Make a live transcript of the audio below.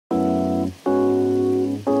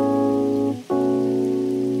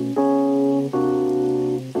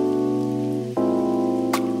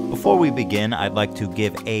Before we begin, I'd like to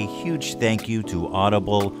give a huge thank you to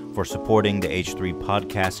Audible for supporting the H3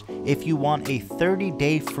 podcast. If you want a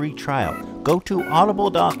 30-day free trial, go to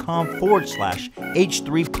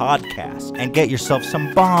audible.com/H3 podcast and get yourself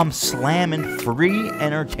some bomb slamming free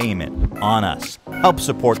entertainment on us. Help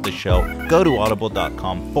support the show. Go to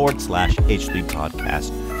audible.com/H3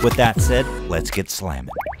 podcast. With that said, let's get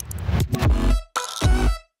slamming.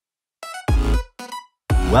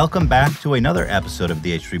 Welcome back to another episode of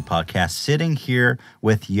the H3 podcast. Sitting here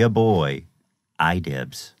with your boy,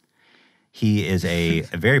 iDubbbz. He is a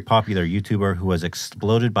very popular YouTuber who has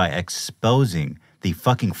exploded by exposing the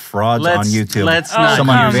fucking frauds on YouTube. Let's not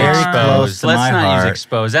Someone use very expose. close to Let's my not heart. use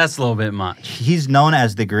expose. That's a little bit much. He's known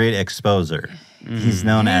as the Great Exposer. He's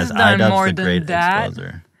known as done more iDubbbz the than Great that.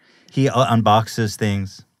 Exposer. He unboxes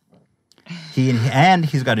things.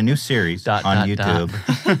 He's got a new series on YouTube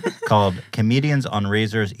called Comedians on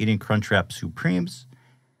Razors Eating Crunchwrap Supremes.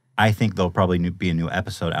 I think there'll probably be a new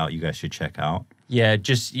episode out you guys should check out. Yeah,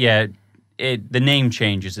 the name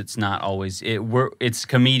changes. It's not always it's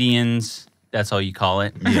comedians. That's all you call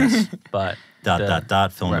it. Yes. But fill in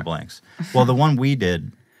the blanks. Well, the one we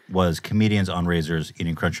did was Comedians on Razors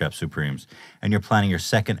Eating Crunchwrap Supremes, and you're planning your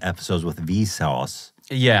second episode with Vsauce.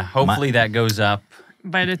 Yeah, hopefully that goes up.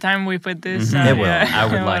 By the time we put this, It will. I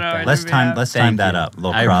would like that. Let's time that up. A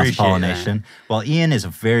little cross-pollination. Well, Ian is a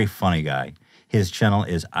very funny guy. His channel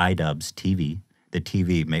is iDubbbzTV. The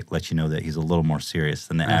TV lets you know that he's a little more serious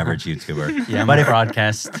than the average YouTuber. Yeah, I'm a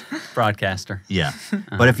broadcaster. Yeah,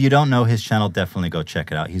 but if you don't know his channel, definitely go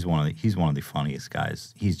check it out. He's one of the funniest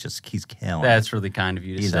guys. He's killing. That's really kind of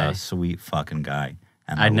you to He's say. a sweet fucking guy.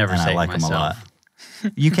 And I'd never say I like it him a lot. myself.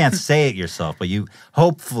 You can't say it yourself, but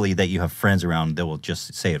hopefully that you have friends around that will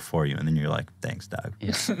just say it for you, and then you're like, "Thanks, Doug."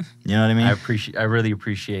 Yeah. You know what I mean? I really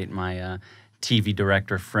appreciate my TV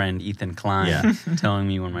director friend Ethan Klein telling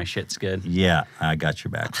me when my shit's good. Yeah, I got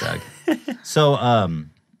your back, Doug. So,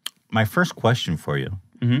 my first question for you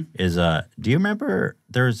is: do you remember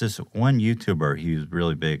there was this one YouTuber? He was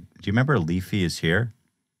really big. Do you remember Leafy is Here?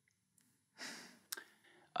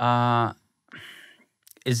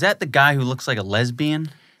 Is that the guy who looks like a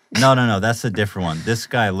lesbian? No, that's a different one. This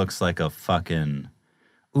guy looks like a fucking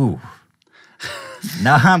ooh.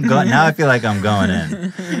 Now I feel like I'm going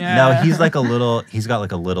in. Yeah. No, he's got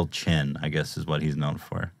like a little chin, I guess is what he's known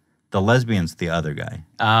for. The lesbian's the other guy.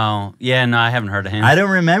 Oh, yeah, no, I haven't heard of him. I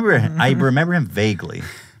don't remember him. I remember him vaguely.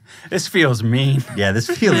 This feels mean. Yeah, this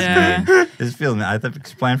feels Yeah. mean. This feels mean. I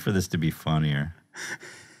planned for this to be funnier.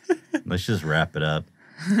 Let's just wrap it up.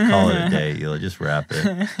 Call it a day. You'll just wrap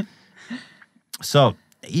it. So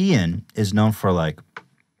Ian is known for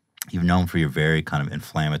you're known for your very kind of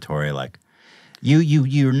inflammatory,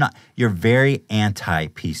 you're very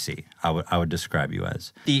anti-PC. I would describe you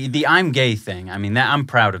as The I'm gay thing. I mean, I'm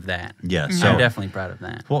proud of that. Yeah. I'm So definitely proud of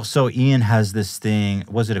that. well, so Ian has this thing.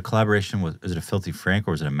 Was it a collaboration? Was it a Filthy Frank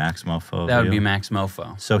or was it a Max Mofo? That would video? be Max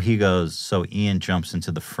Mofo. So Ian jumps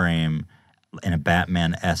into the frame in a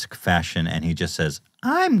Batman-esque fashion, and he just says,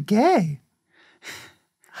 "I'm gay."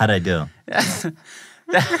 How'd I do? It's a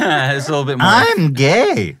little bit more. I'm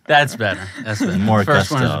gay. That's better. That's better. More The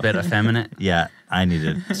first one is gusto. a bit effeminate. Yeah, I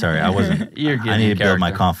needed. Sorry, I wasn't. You're I getting need to build my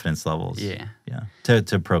character. confidence levels. Yeah.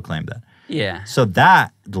 To proclaim that. Yeah. So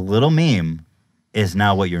the little meme is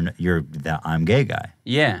now what you're that I'm gay guy.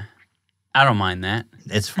 Yeah. I don't mind that.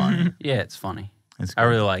 It's funny. Yeah, it's funny. It's I good.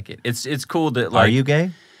 really like it. It's cool that Are you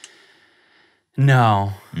gay?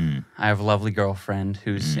 No. I have a lovely girlfriend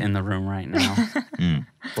who's in the room right now.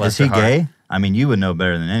 Bless Is he her heart. gay? I mean, you would know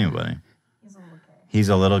better than anybody. He's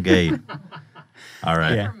a little gay. All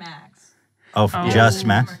right. Yeah. Max. Oh, just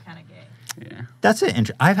Max? We're kind of gay. Yeah. That's it.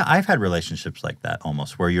 I've had relationships like that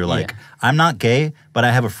almost, where you're like, Yeah. I'm not gay, but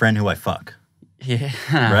I have a friend who I fuck. Yeah.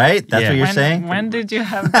 Right? That's Yeah. what you're saying? When did you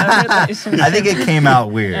have that relationship? I think it came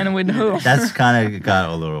out weird. And with who? That's kind of got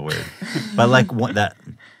a little weird. But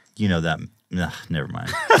never mind.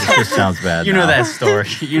 It just sounds bad. You know now. that story.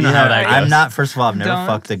 You know how that goes. I'm not, first of all, I've never Don't.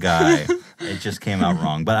 fucked a guy. It just came out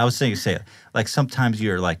wrong. But I was saying, like sometimes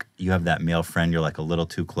you're like, you have that male friend you're like a little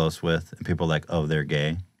too close with, and people are like, oh, they're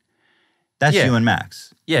gay. That's Yeah. you and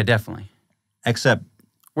Max. Yeah, definitely. Except,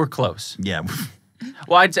 We're close. yeah.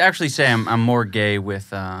 Well, I'd actually say I'm more gay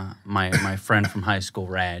with my friend from high school,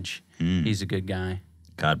 Raj. He's a good guy.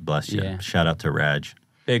 God bless you. Yeah. Shout out to Raj.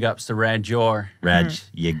 Big ups to Raj Jor. Raj,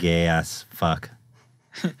 you gay ass fuck.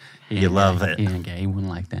 He You ain't love gay. it. He ain't gay. He wouldn't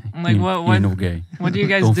like that. Like, He what- ain't no gay. What do you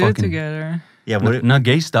guys Don't do fucking- together? Yeah, what, Not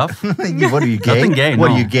gay stuff. what are you gay? Nothing gay, What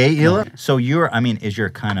no. are you gay, Hila? So your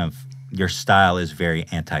style is very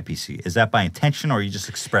anti-PC. Is that by intention or are you just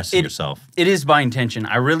expressing yourself? It is by intention.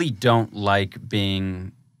 I really don't like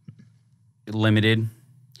being limited.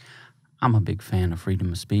 I'm a big fan of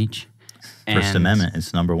freedom of speech. First Amendment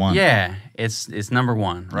is number one. Yeah, it's number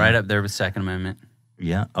one, right up there with Second Amendment.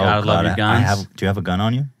 Yeah. Oh, Gotta love your guns. Do you have a gun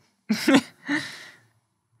on you?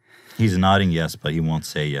 He's nodding yes, but he won't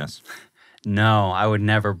say yes. No, I would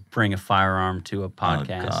never bring a firearm to a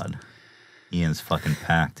podcast. Oh, God. Ian's fucking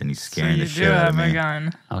packed and he's So scaring you the do shit out of have a me.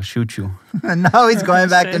 gun. I'll shoot you. No, he's going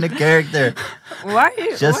back into character. Why?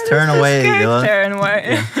 Just what turn is this away, Hila. character and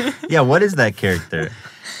why? Yeah, what is that character?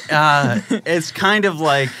 It's kind of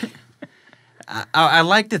like I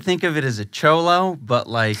like to think of it as a cholo, but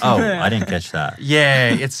like Oh, I didn't catch that. yeah,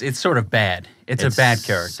 it's sort of bad. It's a bad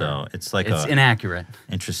character. So it's like It's inaccurate.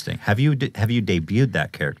 interesting. Have you debuted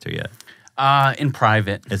that character yet? In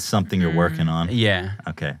private. It's something you're working on. Yeah.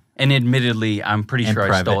 Okay. And admittedly, I'm pretty In sure I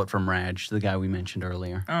private. stole it from Raj, the guy we mentioned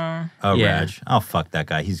earlier. Oh, Yeah. Raj. Oh, fuck that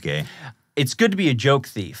guy. He's gay. It's good to be a joke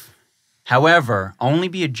thief. However, only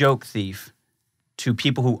be a joke thief to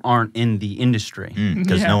people who aren't in the industry.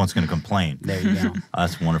 Because Yeah. no one's going to complain. There you go. Oh,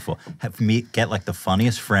 that's wonderful. Get like the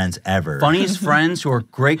funniest friends ever. Funniest friends who are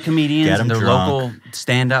great comedians Get 'em in their drunk. local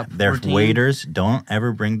stand-up They're routine. waiters. Don't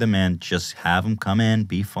ever bring them in. Just have them come in,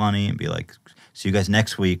 be funny, and be like, see you guys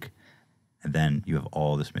next week. And then you have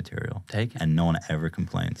all this material. Take it. And no one ever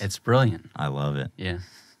complains. It's brilliant. I love it. Yeah.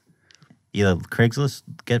 Either Craigslist,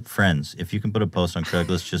 get friends. If you can put a post on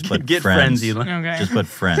Craigslist, just put Get friends. friends, Elon. Okay. Just put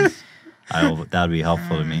friends. That would be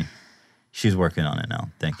helpful to me. She's working on it now.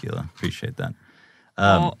 Thank you, Ela. Appreciate that.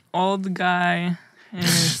 Old guy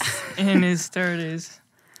in his 30s.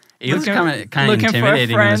 He looks Looking- kind of looking for a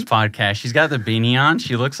intimidating in this friend. podcast. She's got the beanie on.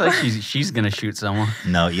 She looks like she's gonna shoot someone.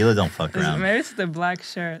 No, Ela don't fuck around. Maybe it's the black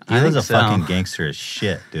shirt. I Ela's think a so. fucking gangster as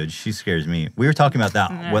shit, dude. She scares me. We were talking about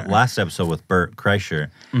that what last episode with Bert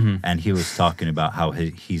Kreischer, and he was talking about how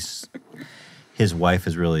his wife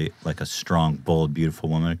is really like a strong, bold, beautiful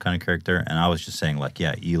woman kind of character, and I was just saying like,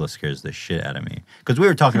 yeah, Ela scares the shit out of me because we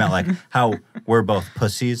were talking about like how we're both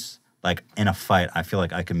pussies. Like in a fight, I feel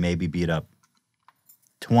like I can maybe beat up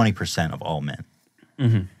 20% of all men.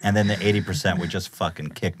 And then the 80% would just fucking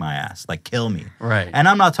kick my ass, like kill me. Right. And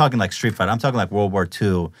I'm not talking like street fight. I'm talking like World War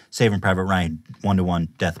II, Saving Private Ryan,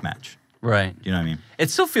 1-to-1 death match. Right. Do you know what I mean? It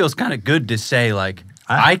still feels kind of good to say like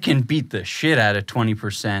I can beat the shit out of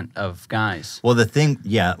 20% of guys. Well, the thing,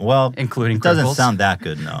 yeah, well, Including it doesn't cripples? sound that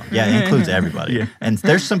good, no. Yeah, it includes everybody. And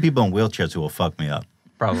there's some people in wheelchairs who will fuck me up.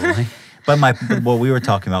 Probably. But what we were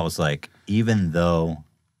talking about was like, even though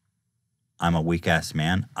I'm a weak ass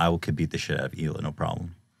man, could beat the shit out of Ela, no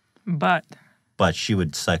problem. But But she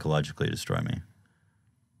would psychologically destroy me.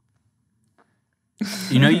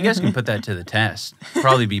 You know, you guys can put that to the test.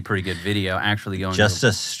 Probably be pretty good video. Actually going Just to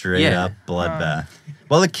a straight Yeah. up bloodbath.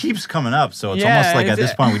 Well, it keeps coming up, so it's Yeah, almost like at it's-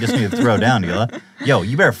 this point we just need to throw down, Ela. Yo,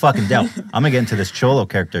 you better fucking down. I'm gonna get into this cholo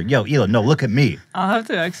character. Yo, Ela, no, look at me. I'll have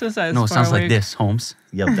to exercise. No, it for sounds a like week. this, Holmes.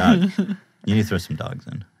 Yo, dog. You need to throw some dogs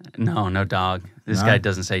in. No dog. This No? guy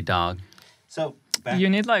doesn't say dog. So You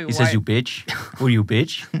need like He white. says you bitch. What are you,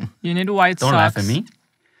 bitch? You need white Don't socks. laugh at me.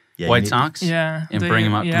 yeah, White socks? Yeah. And do bring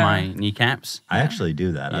you- him up to yeah, my kneecaps. I actually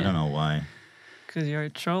do that. I Yeah. don't know why. Because you're a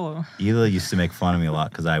cholo. Ela used to make fun of me a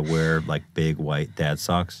lot because I wear like big white dad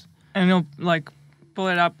socks. And you'll like pull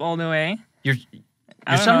it up all the way. You're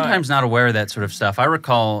I You're don't know. sometimes not aware of that sort of stuff. I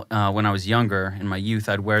recall when I was younger, in my youth,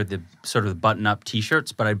 I'd wear the sort of button-up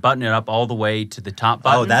T-shirts, but I'd button it up all the way to the top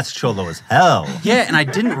button. Oh, that's cholo as hell. Yeah, and I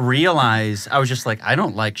didn't realize, I was just like, I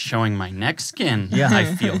don't like showing my neck skin. Yeah.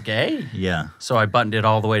 I feel gay. Yeah. So I buttoned it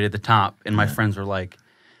all the way to the top, and my friends were like,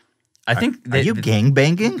 I think Are you gang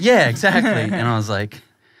banging? Yeah, exactly. And I was like,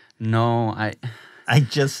 no, I'm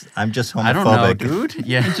just homophobic. I don't know, dude.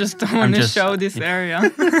 Yeah, I just don't want to just- show this area.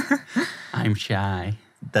 I'm shy.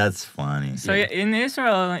 That's funny. So in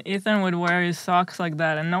Israel, Ethan would wear his socks like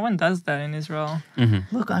that, and no one does that in Israel.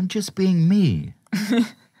 Look, I'm just being me.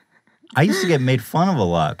 I used to get made fun of a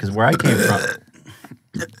lot because where I came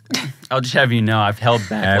from, I'll just have you know, I've held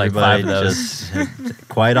back like everybody 5 of those. just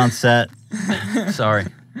quiet on set. Sorry.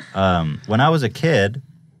 When I was a kid,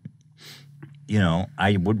 you know,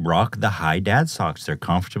 I would rock the high dad socks. They're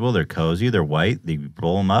comfortable, they're cozy, they're white. They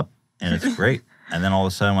roll them up, and it's great. And then all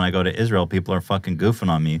of a sudden, when I go to Israel, people are fucking goofing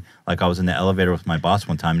on me. Like I was in the elevator with my boss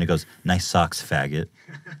one time, and he goes, "Nice socks, faggot."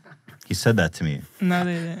 He said that to me. No,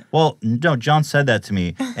 they didn't. Well, no, John said that to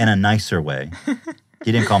me in a nicer way.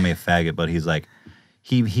 He didn't call me a faggot, but he's like,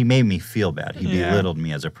 he made me feel bad. He Yeah. belittled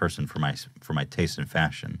me as a person for my taste in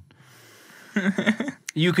fashion.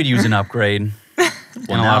 You could use an upgrade in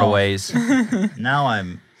a lot now- of ways. Now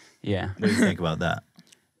I'm. Yeah. What do you think about that?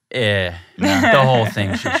 The whole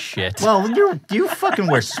thing's just shit. Well, you fucking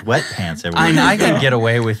wear sweatpants everywhere. I can get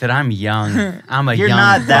away with it. I'm young. I'm a You're young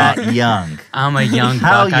not buck. that young. I'm a young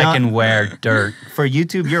How buck. I young- can wear dirt. For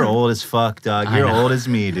YouTube, you're old as fuck, dog. I You're know. old as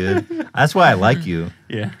me, dude. That's why I like you.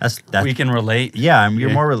 Yeah. That's We can relate. yeah. You're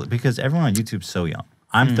Yeah. more because everyone on YouTube's so young.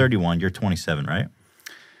 I'm 31. You're 27, right?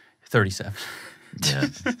 37. Yeah.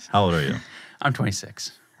 How old are you? I'm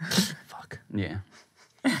 26. Fuck. Yeah.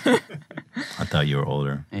 I thought you were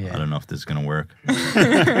older. Yeah. I don't know if this is gonna work.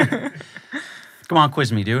 Come on,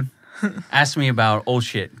 quiz me, dude. Ask me about old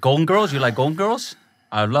shit. Golden Girls? You like Golden Girls?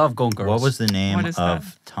 I love Golden Girls. What was the name What is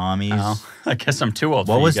of Tommy's? Oh, I guess I'm too old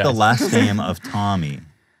What for was you the guys. last name of Tommy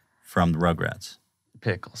from the Rugrats?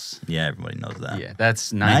 Pickles. Yeah, everybody knows that. Yeah,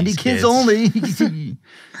 that's 90 90s kids only.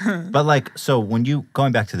 But like, so when you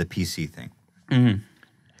going back to the PC thing,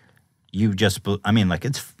 you just, I mean, like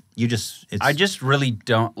it's. I just really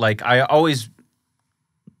don't like. I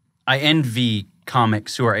envy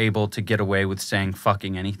comics who are able to get away with saying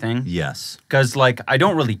fucking anything. Yes. Because like I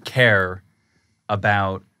don't really care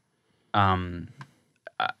about.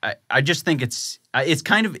 I just think it's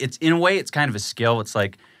in a way it's kind of a skill. It's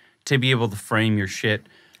like to be able to frame your shit.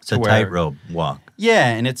 It's a tightrope walk. Yeah,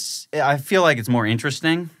 and I feel like it's more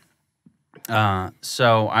interesting.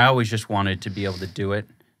 So I always just wanted to be able to do it.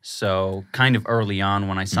 So kind of early on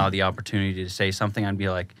when I saw the opportunity to say something, I'd be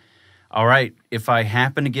like, all right, if I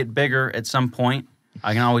happen to get bigger at some point,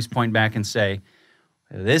 I can always point back and say,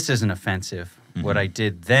 this isn't offensive. What I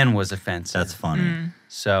did then was offensive. That's funny.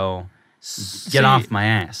 So So get you- off my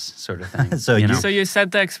ass sort of thing. So you know? So you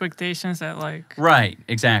set the expectations that like Right,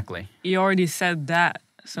 exactly. you already said that.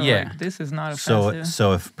 So Yeah. like, this is not So, offensive.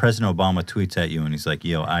 so if President Obama tweets at you and he's like,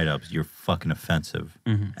 "Yo, iDubbbz, you're fucking offensive,"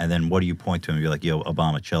 and then what do you point to him and be like, "Yo,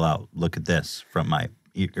 Obama, chill out. Look at this from my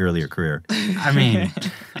earlier career." I mean,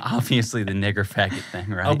 obviously the nigger faggot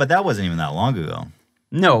thing, right? Oh, but that wasn't even that long ago.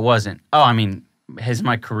 No, it wasn't. Oh, I mean, has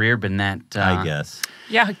my career been that? I guess.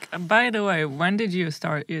 Yeah. By the way, when did you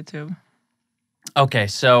start YouTube? Okay,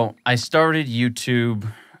 so I started YouTube,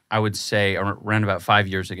 I would say, around about 5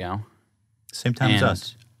 years ago. Same time as And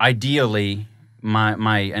us. ideally,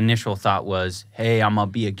 my initial thought was, hey, I'm going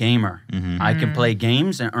to be a gamer. I can play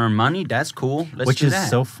games and earn money. That's cool. Let's Which do is that.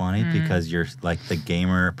 so funny because you're like the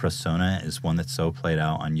gamer persona is one that's so played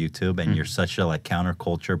out on YouTube, and you're such a like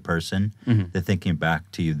counterculture person that thinking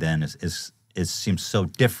back to you then is seems so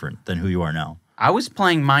different than who you are now. I was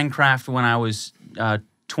playing Minecraft when I was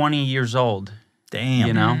 20 years old. Damn.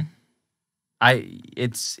 You know,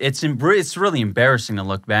 it's really embarrassing to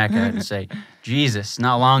look back at it and say, Jesus,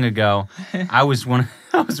 not long ago, I was one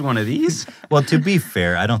of these. Well, to be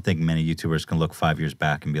fair, I don't think many YouTubers can look 5 years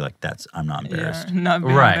back and be like, I'm not Yeah, embarrassed. not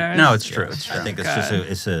being Right? embarrassed. No, it's true. It's true. I think it's God.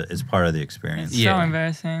 just it's part of the experience. So Yeah.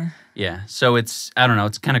 embarrassing. Yeah. So I don't know.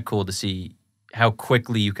 It's kind of cool to see how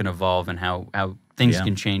quickly you can evolve and how things Yeah.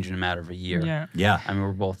 can change in a matter of a year. Yeah. Yeah. I mean,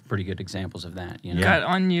 we're both pretty good examples of that. You know? Yeah. God,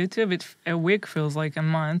 on YouTube, a week feels like a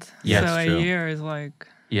month. Yeah, so it's a true. year is like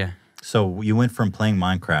Yeah. So you went from playing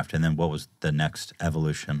Minecraft, and then what was the next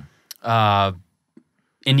evolution?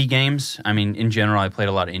 Indie games. I mean, in general, I played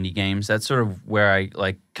a lot of indie games. That's sort of where I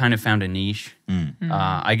like kind of found a niche.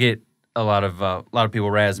 I get a lot of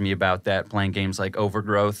people razz me about that, playing games like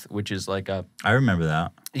Overgrowth, which is like I remember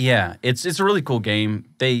that. yeah, it's a really cool game.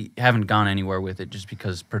 They haven't gone anywhere with it just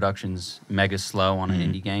because production's mega slow on an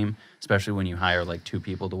indie game, especially when you hire like 2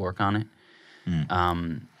 people to work on it.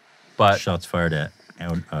 But Shots fired at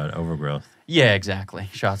Overgrowth. yeah, exactly.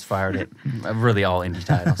 Shots fired at really all indie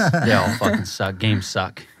titles. They all fucking suck. Games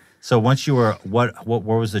suck. So once you were, what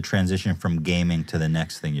was the transition from gaming to the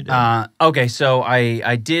next thing you did? Okay, so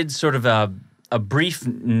I did sort of a brief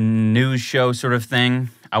news show sort of thing.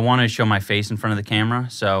 I wanted to show my face in front of the camera,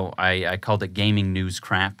 so I called it Gaming News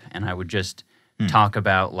Crap, and I would just talk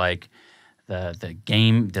about like the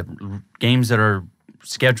games that are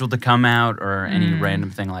scheduled to come out or any random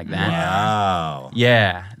thing like that. Wow.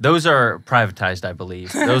 Yeah, those are privatized, I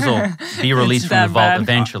believe. Those will be released from the that vault bad?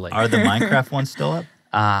 eventually. Are the Minecraft ones still up?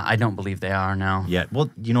 I don't believe they are now. Yeah. Well,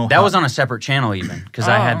 you know That was on a separate channel even, because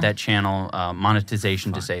I Oh. had that channel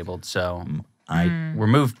monetization disabled, so I we're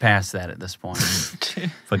moved past that at this point.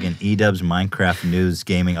 fucking eDubbbz Minecraft news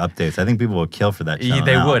gaming updates. I think people would kill for that channel.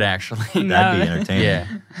 They now. would actually. That'd be entertaining. Yeah.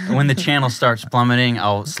 When the channel starts plummeting,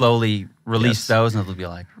 I'll slowly release Yes. those, and they'll be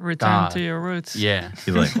like, return God. to your roots. Yeah.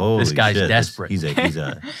 People are like, holy This guy's shit, desperate.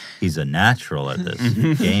 He's a natural at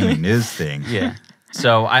this gaming news thing. Yeah.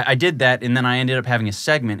 So I did that, and then I ended up having a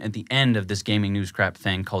segment at the end of this gaming news crap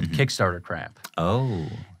thing called Kickstarter Crap. Oh.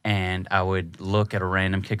 And I would look at a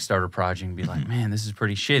random Kickstarter project and be like, man, this is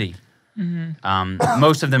pretty shitty.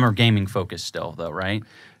 Most of them are gaming focused still, though, right?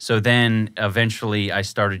 So then eventually I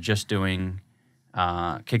started just doing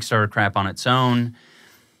Kickstarter crap on its own.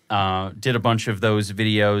 Did a bunch of those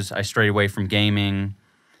videos. I strayed away from gaming.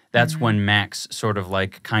 That's when Max sort of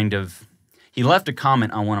like he left a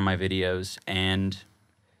comment on one of my videos, and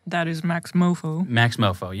That is Max Mofo. Max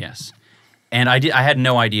Mofo, yes. And I had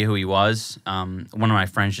no idea who he was. One of my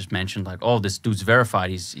friends just mentioned like, oh, this dude's verified.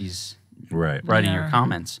 He's writing your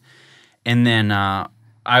comments. And then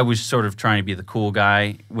I was sort of trying to be the cool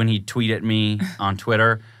guy. When he'd tweet at me on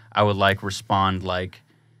Twitter, I would like respond like,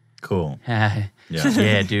 cool.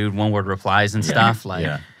 Yeah, dude, one-word replies and stuff.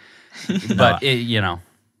 Like, but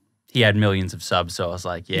he had millions of subs, so I was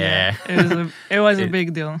like, It was a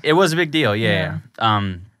big deal. It was a big deal, yeah.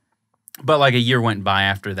 But like a year went by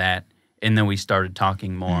after that, and then we started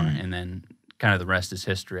talking more, and then kind of the rest is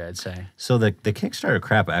history, I'd say. So the Kickstarter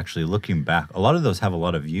crap, actually, looking back, a lot of those have a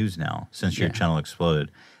lot of views now since your channel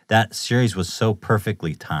exploded. That series was so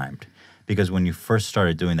perfectly timed. Because when you first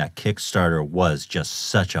started doing that, Kickstarter was just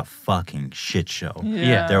such a fucking shit show.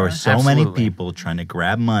 Yeah, there were so many people trying to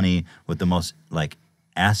grab money with the most like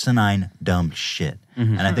asinine, dumb shit.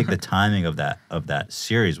 And I think the timing of that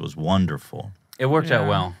series was wonderful. It worked out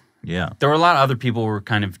well. Yeah, there were a lot of other people who were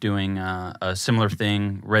kind of doing a similar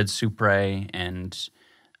thing. Red Supre and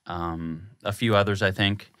a few others, I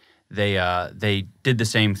think. They did the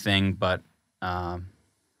same thing, but.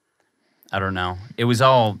 I don't know. It was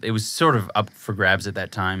sort of up for grabs at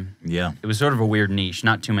that time. Yeah. It was sort of a weird niche.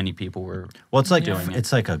 Not too many people were it's like doing it.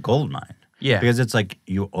 It's like a gold mine. Yeah. Because it's like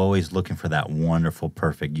you're always looking for that wonderful,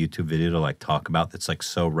 perfect YouTube video to like talk about that's like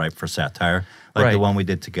so ripe for satire. Like the one we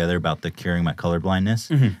did together about the curing my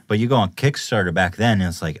colorblindness. But you go on Kickstarter back then and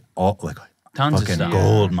it's like all like tons fucking of stuff.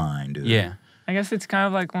 Gold mine, dude. Yeah. I guess it's kind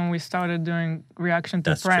of like when we started doing reaction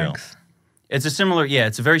to pranks. True. It's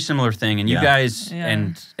it's a very similar thing. And you guys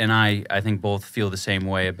and I think both feel the same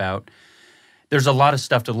way about there's a lot of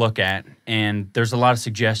stuff to look at and there's a lot of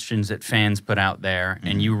suggestions that fans put out there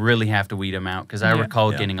and you really have to weed them out. Because I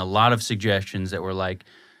recall getting a lot of suggestions that were like,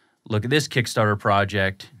 look at this Kickstarter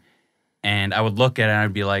project. And I would look at it and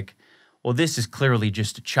I'd be like, well, this is clearly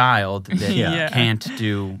just a child that can't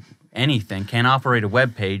do anything, can't operate a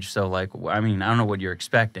web page. So, like, I mean, I don't know what you're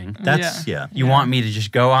expecting. That's You want me to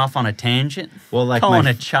just go off on a tangent? Well, like calling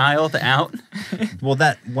a child out. Well,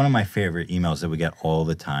 that one of my favorite emails that we get all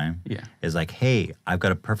the time. Is like, hey, I've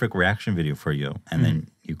got a perfect reaction video for you, and then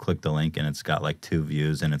you click the link and it's got like 2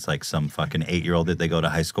 views, and it's like some fucking 8-year-old that they go to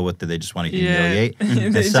high school with that they just want to humiliate.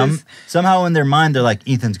 And somehow in their mind they're like,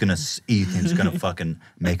 Ethan's gonna fucking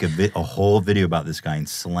make a whole video about this guy and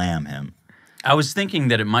slam him. I was thinking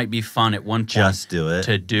that it might be fun at one point. Just do it.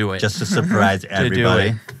 To do it. Just to surprise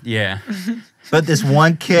everybody. To do it. Yeah. But this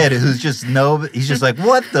one kid who's just he's just like,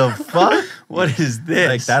 what the fuck? What is this?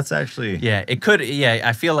 Like, that's actually... Yeah, it could,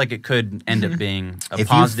 I feel like it could end up being a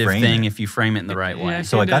positive thing if you frame it in the right way.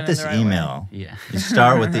 So I got this email. Yeah. You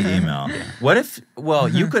start with the email. What if,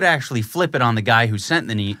 you could actually flip it on the guy who sent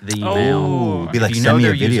the email. Oh. Be like, if you send know me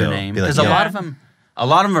their a video. Username. Because a lot of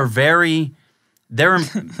them are very...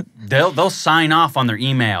 They'll sign off on their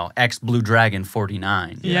email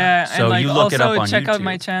xBlueDragon49. Yeah, so and like you look it up on check YouTube. out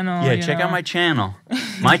my channel. Yeah, check out my channel.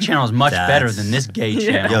 My channel is much better than this gay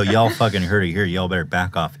channel. Yo, y'all fucking heard it here. Y'all better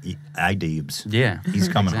back off iDubbbz. Yeah, he's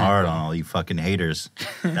coming hard on all you fucking haters.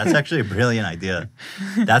 That's actually a brilliant idea.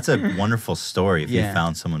 That's a wonderful story if you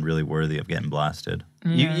found someone really worthy of getting blasted. I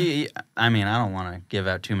mean, I don't want to give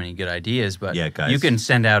out too many good ideas, but guys. You can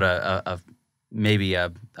send out maybe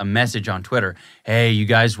a message on Twitter. Hey, you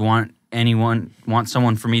guys want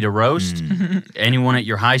someone for me to roast? Anyone at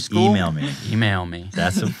your high school? Email me.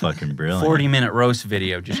 That's a fucking brilliant 40-minute roast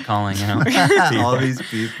video just calling out all these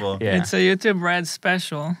people. Yeah. It's a YouTube Red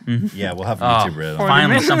special. Yeah, we'll have YouTube Red.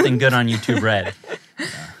 Finally something good on YouTube Red.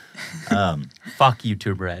 Fuck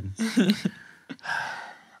YouTube Red.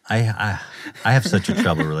 I have such a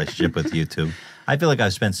troubled relationship with YouTube. I feel like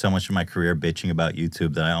I've spent so much of my career bitching about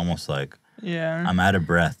YouTube that I almost like I'm out of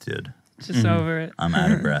breath, dude. Just over it. I'm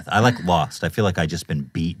out of breath. I like lost. I feel like I just been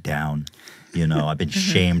beat down. You know, I've been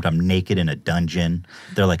shamed. I'm naked in a dungeon.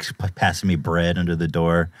 They're like passing me bread under the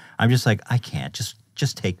door. I'm just like, I can't.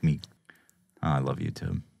 Just take me. Oh, I love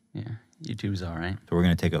YouTube. Yeah, YouTube's all right. So we're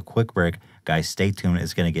going to take a quick break. Guys, stay tuned.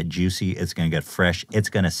 It's going to get juicy. It's going to get fresh. It's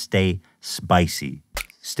going to stay spicy.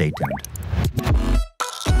 Stay tuned.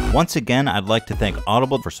 Once again, I'd like to thank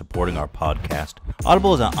Audible for supporting our podcast.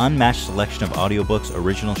 Audible is an unmatched selection of audiobooks,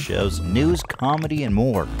 original shows, news, comedy, and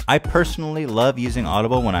more. I personally love using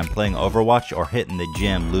Audible when I'm playing Overwatch or hitting the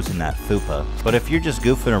gym losing that fupa. But if you're just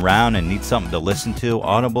goofing around and need something to listen to,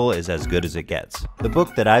 Audible is as good as it gets. The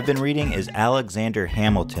book that I've been reading is Alexander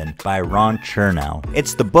Hamilton by Ron Chernow.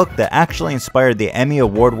 It's the book that actually inspired the Emmy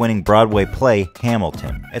Award-winning Broadway play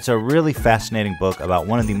Hamilton. It's a really fascinating book about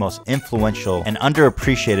one of the most influential and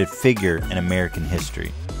underappreciated figure in American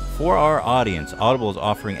history. For our audience, Audible is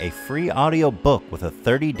offering a free audio book with a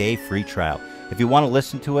 30-day free trial. If you want to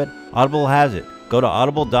listen to it, Audible has it. Go to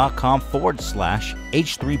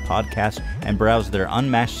audible.com/H3podcast and browse their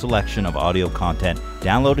unmatched selection of audio content.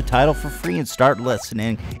 Download a title for free and start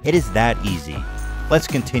listening. It is that easy. Let's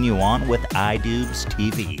continue on with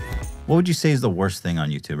iDubbbzTV. What would you say is the worst thing on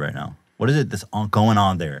YouTube right now? What is it that's going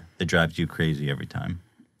on there that drives you crazy every time?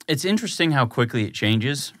 It's interesting how quickly it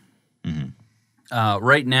changes. Mm-hmm.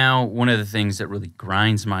 Right now, one of the things that really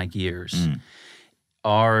grinds my gears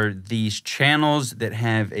are these channels that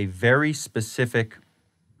have a very specific...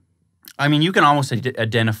 I mean, you can almost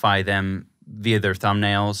identify them via their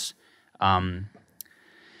thumbnails.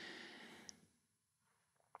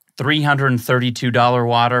 $332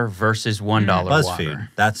 water versus $1 BuzzFeed. water.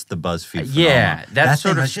 That's the BuzzFeed. Yeah, phenomenon. that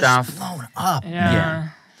sort of has stuff. Just blown up. Yeah.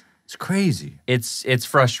 It's crazy. It's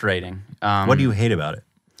frustrating. What do you hate about it?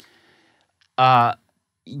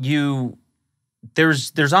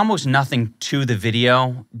 There's almost nothing to the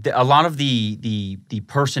video. A lot of the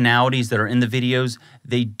personalities that are in the videos,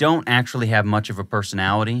 they don't actually have much of a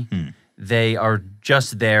personality. They are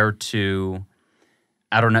just there to,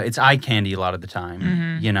 I don't know, it's eye candy a lot of the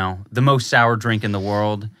time. You know, the most sour drink in the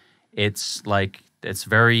world. It's like, it's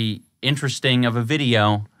very interesting of a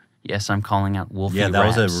video. Yes, I'm calling out Wolfie. Yeah, that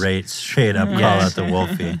Raps. was a straight up call out to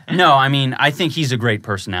Wolfie. No, I mean, I think he's a great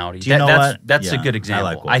personality. Do you know what? That's Yeah, a good example.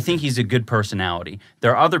 I like I think he's a good personality.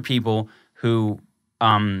 There are other people who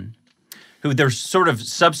they're sort of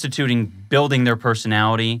substituting building their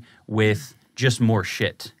personality with just more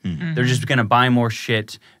shit. They're just going to buy more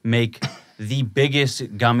shit, make the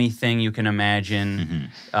biggest gummy thing you can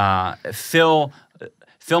imagine, fill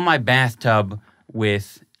my bathtub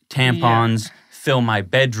with tampons, fill my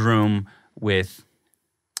bedroom with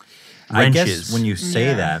wrenches. I guess when you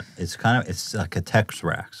say that, it's like a tech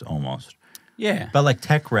racks almost. Yeah. But like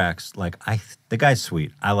tech racks, like the guy's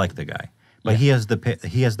sweet. I like the guy, but he has the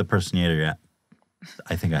personality.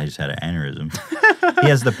 I think I just had an aneurysm. He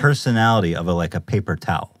has the personality of a paper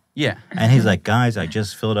towel. Yeah. And he's like, guys, I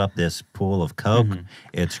just filled up this pool of Coke.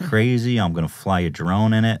 It's crazy. I'm gonna fly a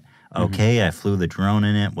drone in it. Okay, I flew the drone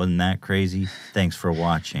in it. Wasn't that crazy? Thanks for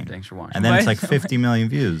watching. Thanks for watching. And then it's like 50 million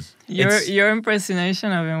views. Your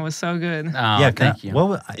impersonation of him was so good. Yeah, thank you.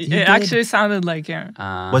 It actually sounded like him.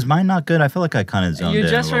 Was mine not good? I feel like I kind of zoned in. You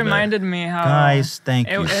just a little reminded bit. me how. Guys, thank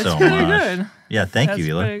you it's so pretty much. Good. Yeah, thank That's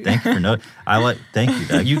you, Hila. big. Thank you for noting. Thank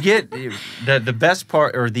you. You get the best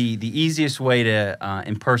part, or the easiest way to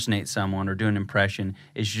impersonate someone or do an impression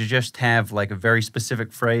is you just have like a very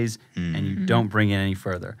specific phrase and you don't bring it any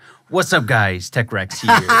further. What's up, guys? Tech Rex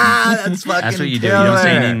here. That's fucking That's what you do. You don't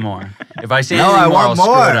say anything more. If I say anything I more, want I'll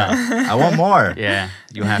more. screw it up. I want more. Yeah,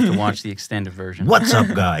 you'll have to watch the extended version. What's up,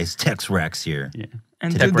 guys? Tex Rex here. Yeah.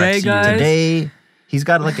 And Tech today, Rex, guys. Today, he's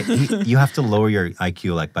got like you have to lower your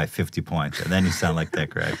IQ like by 50 points, and then you sound like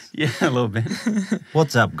Tech Rex. Yeah, a little bit.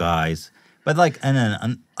 What's up, guys? But and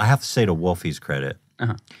then I have to say to Wolfie's credit,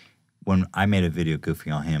 when I made a video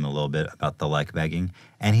goofing on him a little bit about the like begging,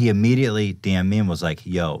 and he immediately DM'd me and was like,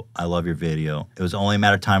 yo, I love your video. It was only a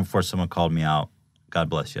matter of time before someone called me out. God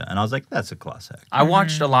bless you. And I was like, that's a class act. I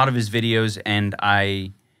watched a lot of his videos, and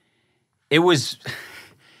it was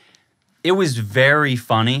very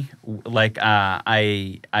funny. Like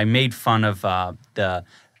I made fun of the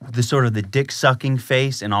sort of the dick sucking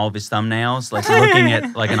face in all of his thumbnails, like looking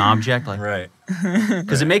at like an object, like Right.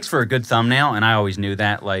 because it makes for a good thumbnail, and I always knew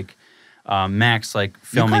that. Like Max, like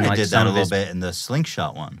filming you like did some that a of little his. bit in the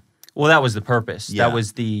slingshot one. Well, that was the purpose. Yeah. That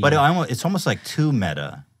was the. But it's almost like too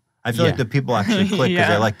meta. I feel like the people actually click because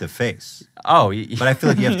Yeah. they like the face. Oh, But I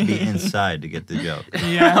feel like you have to be inside to get the joke.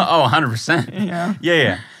 Yeah. oh, 100%. Yeah.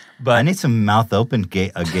 Yeah. But I need some mouth open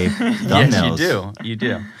agape thumbnails. Yes, you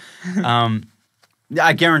do.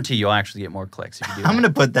 I guarantee you'll actually get more clicks if you do. I'm going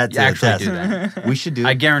to put that to the actually test. do that. We should do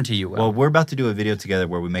I guarantee you will. Well, we're about to do a video together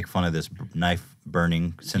where we make fun of this knife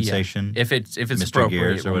burning sensation. If it's Mr. appropriate,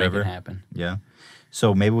 Gears or we'll whatever. make it happen. Yeah.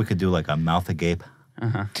 So maybe we could do like a mouth agape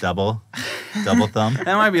double thumb.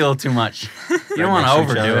 That might be a little too much. You don't want next to to each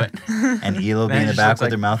overdo other. it. And Elo be Then in it the just back looks with like-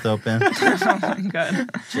 their mouth open. Oh my god.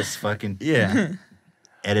 Just fucking. Yeah.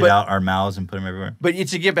 edit out our mouths and put them everywhere. But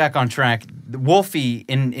to get back on track, Wolfie,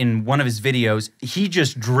 in one of his videos, he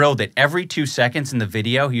just drilled it. Every 2 seconds in the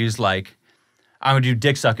video, he was like, I'm going to do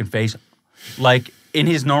dick sucking face. Like, in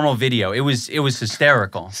his normal video. It was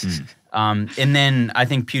hysterical. And then I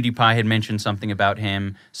think PewDiePie had mentioned something about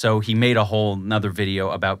him, so he made a whole nother video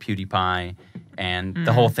about PewDiePie, and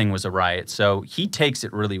the whole thing was a riot. So he takes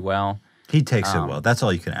it really well. He takes it well. That's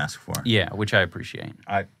all you can ask for. Yeah, which I appreciate.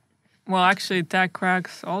 Well, actually, Tech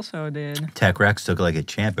Cracks also did. Tech Rex took it like a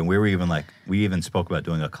champ, and we even spoke about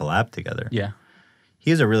doing a collab together. Yeah.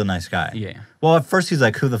 He's a really nice guy. Yeah. Well, at first he's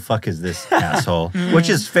like, who the fuck is this asshole? Which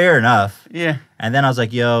is fair enough. Yeah. And then I was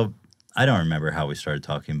like, yo, I don't remember how we started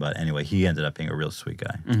talking, but anyway, he ended up being a real sweet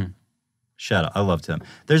guy. Shout out. I loved him.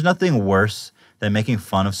 There's nothing worse than making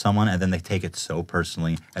fun of someone and then they take it so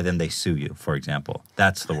personally and then they sue you, for example.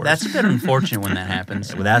 That's the worst. That's a bit unfortunate when that happens.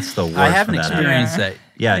 That's the worst. I haven't when that experienced happens. that.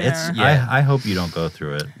 Yeah, I hope you don't go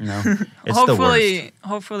through it. No. It's the worst.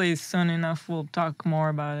 Hopefully soon enough we'll talk more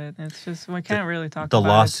about it. It's just we can't really talk The about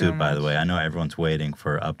lawsuit, it too by the much. way, I know everyone's waiting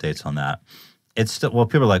for updates on that. It's still, well,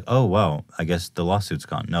 people are like, oh, well, I guess the lawsuit's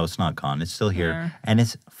gone. No, it's not gone. It's still here. Yeah. And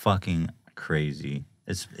it's fucking crazy.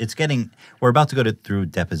 It's getting, we're about to go through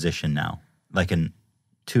deposition now, like in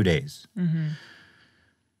 2 days.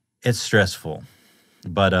 It's stressful.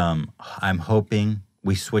 But I'm hoping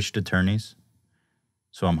we switched attorneys.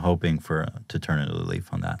 So I'm hoping to turn a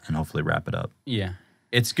leaf on that and hopefully wrap it up. Yeah.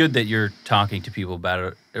 It's good that you're talking to people about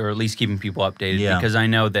it, or at least keeping people updated, Yeah. because I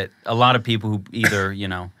know that a lot of people who either,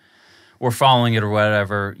 were following it or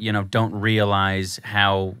whatever, don't realize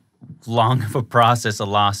how long of a process a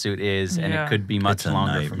lawsuit is, and Yeah. it could be much It's a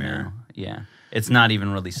longer from nightmare. now. Yeah. It's not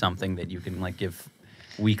even really something that you can, give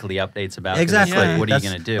weekly updates about. 'cause it's Exactly. like, what are you That's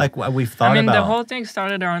going to do? Like what we've thought I mean, about. the whole thing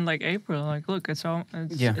started around April. Look,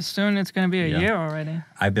 soon it's gonna be a year already.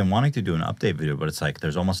 I've been wanting to do an update video, but it's like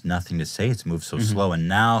there's almost nothing to say. It's moved so slow, and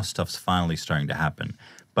now stuff's finally starting to happen.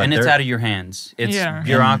 But and it's out of your hands. It's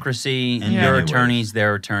bureaucracy, in your many ways. attorneys,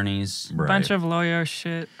 their attorneys. Right. Bunch of lawyer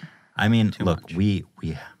shit. I mean, look, much.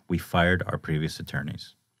 we fired our previous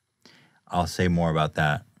attorneys. I'll say more about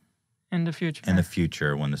that In the future. in the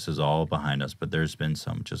future when this is all behind us. But there's been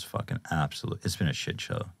some just fucking absolute. It's been a shit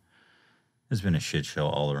show. It's been a shit show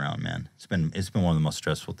all around, man. It's been one of the most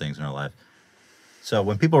stressful things in our life. So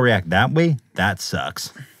when people react that way, that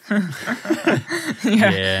sucks.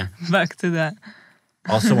 Yeah. Back to that.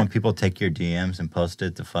 Also, when people take your DMs and post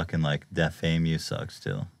it to fucking defame you, sucks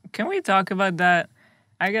too. Can we talk about that?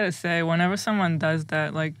 I gotta say, whenever someone does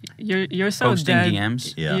that, you're so Posting dead.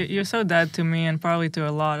 DMs? Yeah. You're so dead to me and probably to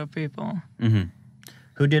a lot of people. Mm-hmm.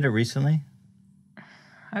 Who did it recently?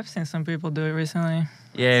 I've seen some people do it recently.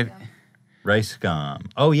 Yeah. Rice Gum.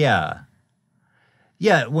 Oh, yeah.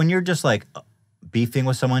 Yeah, when you're just beefing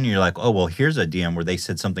with someone, you're like, oh, well, here's a DM where they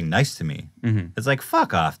said something nice to me. It's like,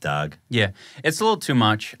 fuck off, dog. Yeah. It's a little too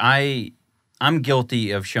much. I'm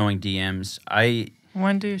guilty of showing DMs.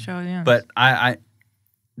 When do you show them? But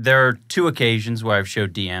there are 2 occasions where I've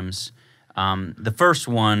showed DMs. The first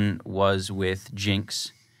one was with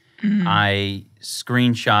Jinx. I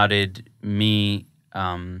screenshotted me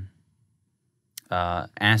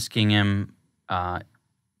asking him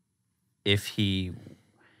if he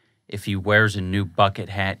wears a new bucket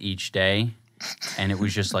hat each day, and it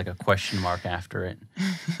was just a question mark after it.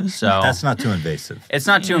 So That's not too invasive. it's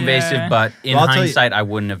not too invasive, Yeah. but in Well, I'll tell you- hindsight, I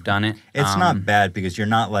wouldn't have done it. It's not bad because you're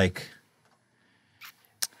not I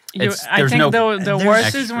there's think no- the there's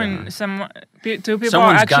worst is extra. when two people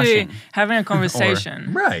Someone's are actually gushing. having a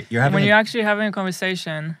conversation. right. You're having When you're actually having a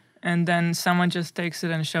conversation and then someone just takes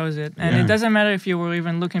it and shows it. And Yeah. it doesn't matter if you were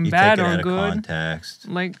even looking you bad take it or out of good. context.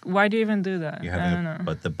 Why do you even do that? You're I having don't know.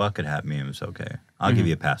 But the bucket hat meme is okay. I'll give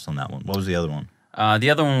you a pass on that one. What was the other one? The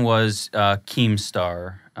other one was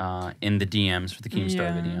Keemstar in the DMs for the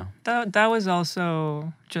Keemstar video. That was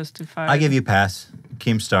also justified. I'll give you a pass.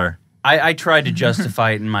 Keemstar. I tried to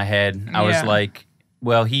justify it in my head. I was Yeah. like,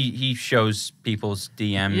 well, he shows people's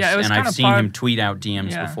DMs, Yeah, it was and I've kinda seen part- him tweet out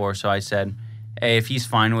DMs Yeah. before, so I said, hey, if he's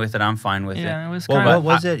fine with it, I'm fine with Yeah, it. it was Well, kind what of.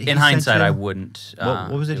 was it? he In sent hindsight, you? I wouldn't.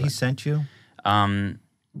 What was it do he sent you?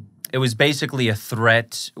 It was basically a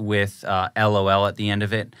threat with LOL at the end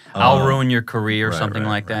of it. I'll ruin your career, or Right, something right,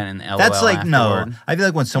 like that, and LOL That's no. afterward. I feel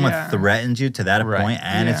like when someone Yeah. threatens you to that Right. point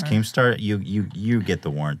and it's Yeah. Keemstar, you get the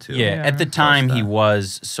warrant too. Yeah, Yeah. at the time he that.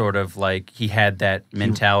 was sort of he had that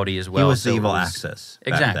mentality as well. He was so the it evil was- access.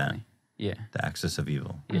 Back Exactly. Then. Yeah. The axis of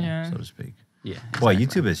evil. Yeah. So to speak. Yeah. Boy,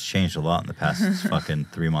 exactly. YouTube has changed a lot in the past fucking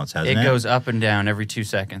 3 months, hasn't it? It goes up and down every 2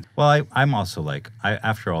 seconds. Well, I'm also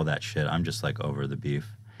after all that shit, I'm just over the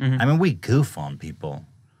beef. I mean, we goof on people.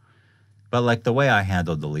 But the way I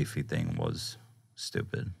handled the Leafy thing was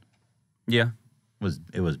stupid. Yeah.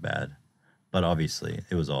 It was bad. But obviously,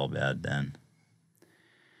 it was all bad then.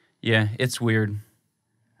 Yeah, it's weird.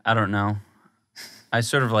 I don't know. I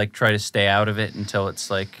sort of like try to stay out of it until it's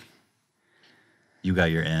like You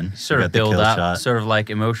got your in. sort You of got the build kill up, shot. sort of like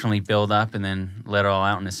emotionally build up and then let it all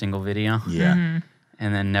out in a single video. Yeah.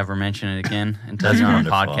 And then never mention it again until That's you're on a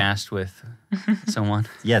wonderful. podcast with someone.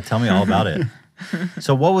 Yeah, tell me all about it.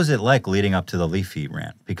 So what was it like leading up to the Leafy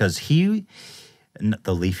rant? Because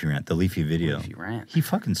the Leafy rant, the Leafy video. Leafy rant.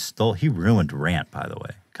 He ruined rant, by the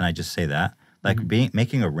way. Can I just say that? Like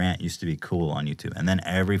making a rant used to be cool on YouTube. And then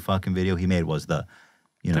every fucking video he made was the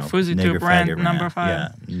FuzzyTube nigger rant faggot number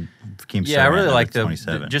 5. Yeah. Yeah, I really like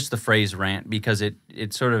the just the phrase rant because it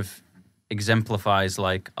sort of exemplifies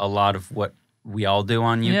like a lot of what we all do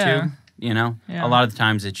on YouTube. Yeah. You know, Yeah. a lot of the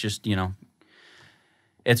times it's just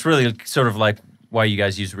it's really sort of like why you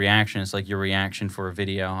guys use reaction. It's like your reaction for a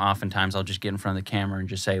video. Oftentimes I'll just get in front of the camera and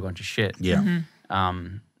just say a bunch of shit. Yeah.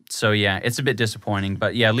 So yeah, it's a bit disappointing.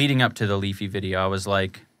 But yeah, leading up to the Leafy video, I was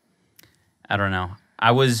like, I don't know.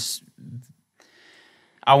 I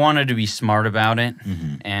wanted to be smart about it,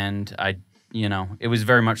 and it was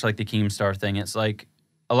very much like the Keemstar thing. It's like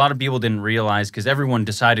a lot of people didn't realize because everyone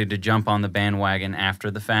decided to jump on the bandwagon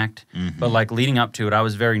after the fact. But like leading up to it, I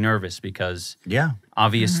was very nervous because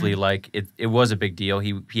obviously like it was a big deal.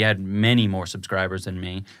 He had many more subscribers than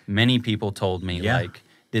me. Many people told me like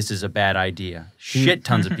this is a bad idea. Shit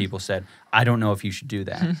tons of people said, I don't know if you should do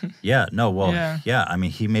that. Yeah. I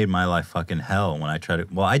mean, he made my life fucking hell when I tried to.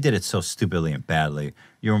 Well, I did it so stupidly and badly.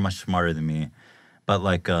 You were much smarter than me, but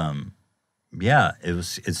like, yeah,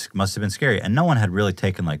 it must have been scary, and no one had really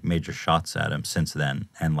taken like major shots at him since then,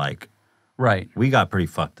 and like, Right. we got pretty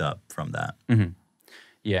fucked up from that.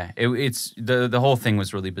 Yeah, it's the whole thing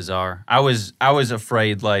was really bizarre. I was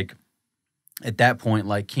afraid like at that point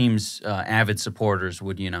like Keem's avid supporters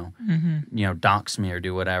would dox me or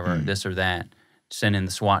do whatever this or that, send in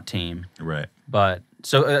the SWAT team. Right. But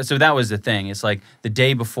so that was the thing. It's like the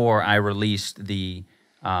day before I released the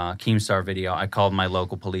Keemstar video, I called my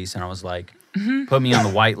local police and I was like, put me on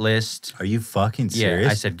the white list. Are you fucking serious?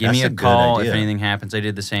 Yeah, I said, give me a call if anything happens. I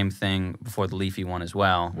did the same thing before the Leafy one as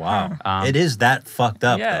well. Wow. It is that fucked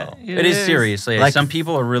up, though. It is seriously. Like, some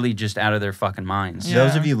people are really just out of their fucking minds. Yeah.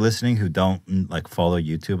 Those of you listening who don't like follow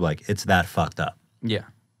YouTube, like it's that fucked up. Yeah.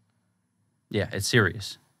 Yeah, it's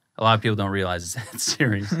serious. A lot of people don't realize it's that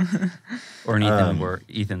serious. Or in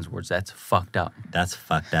Ethan's words, that's fucked up. That's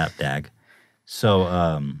fucked up, Dag.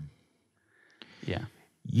 So, Yeah.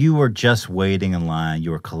 you were just waiting in line.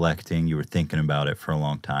 You were collecting. You were thinking about it for a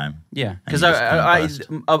long time. Yeah, And because you just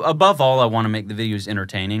came above all, I want to make the videos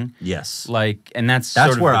entertaining. Yes. Like, and that's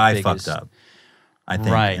sort of where the I biggest- fucked up. I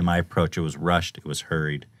think in my approach, it was rushed. It was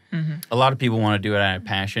hurried. A lot of people want to do it out of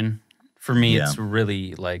passion. For me, Yeah. it's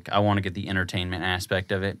really like I want to get the entertainment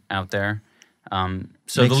aspect of it out there. So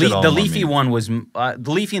Makes the it all the more Leafy one was the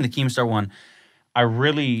Leafy and the Keemstar one. I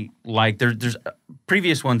really like. There's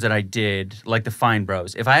previous ones that I did, like the Fine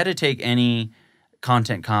Bros. If I had to take any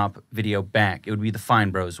content comp video back, it would be the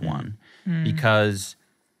Fine Bros one because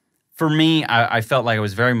for me, I felt like I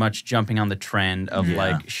was very much jumping on the trend of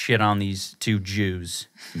like shit on these two Jews.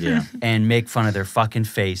 Yeah. And make fun of their fucking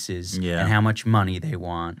faces and how much money they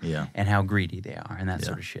want and how greedy they are and that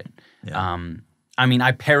sort of shit. Yeah. I mean,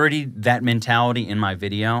 I parodied that mentality in my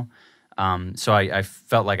video, so I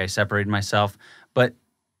felt like I separated myself, but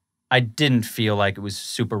I didn't feel like it was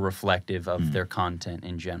super reflective of their content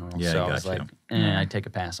in general. Yeah, so I was like, I'd take a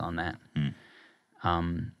pass on that.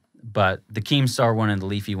 But the Keemstar one and the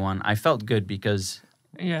Leafy one, I felt good because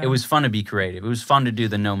it was fun to be creative. It was fun to do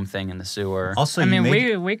the gnome thing in the sewer. Also, I mean,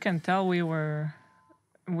 we can tell you were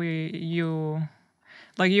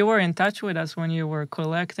in touch with us when you were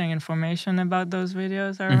collecting information about those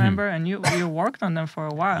videos. I remember, and you worked on them for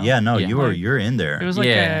a while. Yeah, no, you're in there. It was like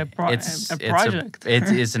a project.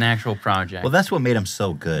 It's an actual project. Well, that's what made him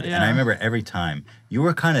so good. Yeah. And I remember every time you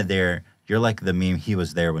were kind of there. You're like the meme, he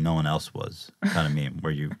was there when no one else was kind of meme,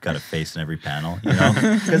 where you got a face in every panel, you know?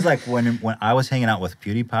 Because like when I was hanging out with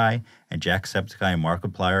PewDiePie and Jacksepticeye and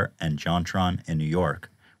Markiplier and JonTron in New York,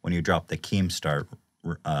 when you dropped the Keemstar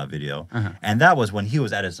video, and that was when he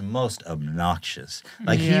was at his most obnoxious.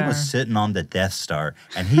 Like he was sitting on the Death Star,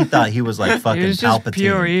 and he thought he was like fucking was just Palpatine,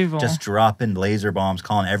 pure evil. just dropping laser bombs,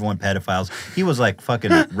 calling everyone pedophiles. He was like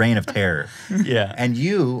fucking Reign of Terror. Yeah. And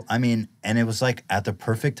you, I mean, and it was like at the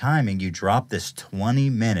perfect timing, you dropped this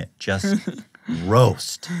 20-minute just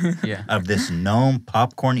roast of this gnome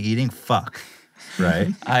popcorn eating fuck.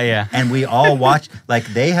 Right? And we all watched, like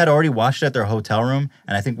they had already watched it at their hotel room,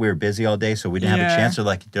 and I think we were busy all day, so we didn't have a chance.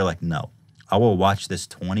 They're like, no, I will watch this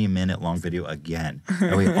 20-minute long video again.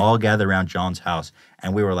 And we all gathered around John's house,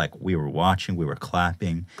 and we were watching, we were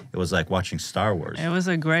clapping. It was like watching Star Wars. It was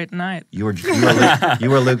a great night. You were Luke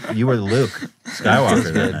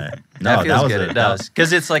Skywalker that night. No, that feels good. It does,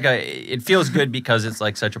 because it's like it feels good because it's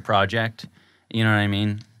like such a project. You know what I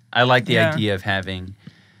mean? I like the idea of having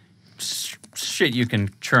shit you can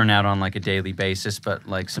churn out on like a daily basis, but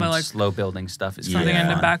like some slow building stuff is something in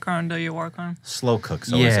the background that you work on. Slow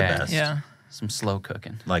cook's always the best. Yeah. Some slow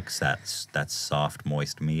cooking. Like that soft,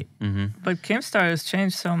 moist meat. But Keemstar has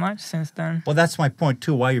changed so much since then. Well, that's my point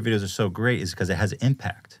too. Why your videos are so great is because it has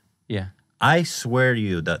impact. Yeah. I swear to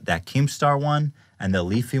you that Keemstar one and the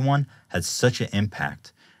Leafy one had such an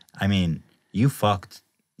impact. I mean, you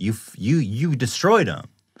destroyed them.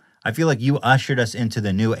 I feel like you ushered us into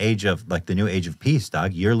the new age of peace,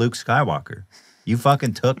 dog. You're Luke Skywalker. You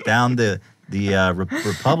fucking took down the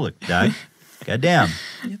Republic, dog. Goddamn.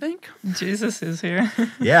 You think? Jesus is here.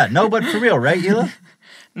 Yeah, no, but for real, right, Hila?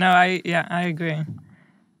 No, I agree.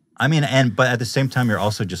 I mean, but at the same time, you're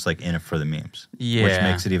also just like in it for the memes. Yeah. Which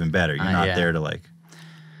makes it even better. You're not there to like.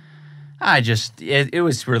 It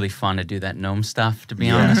was really fun to do that gnome stuff, to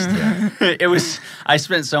be honest. Yeah. I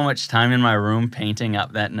spent so much time in my room painting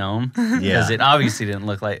up that gnome. Because it obviously didn't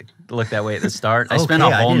look that way at the start. I spent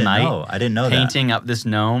a whole night I didn't know painting up this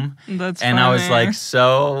gnome. That's and funny. I was like,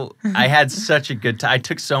 I had such a good time. I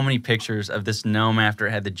took so many pictures of this gnome after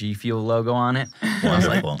it had the G Fuel logo on it. I was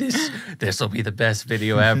like, this will be the best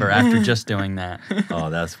video ever after just doing that.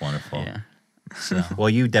 Oh, that's wonderful. Yeah. So.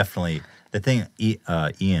 Well, you definitely... The thing,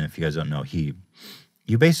 Ian, if you guys don't know,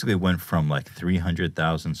 you basically went from like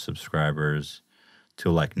 300,000 subscribers to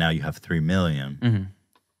like now you have 3 million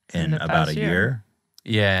in about a year.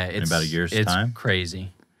 Yeah, in about a year's time. It's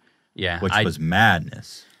crazy. Yeah, which was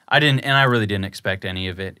madness. I really didn't expect any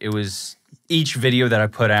of it. It was each video that I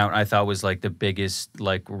put out, I thought was like the biggest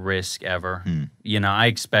like risk ever. You know, I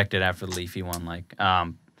expected after the Leafy one, like.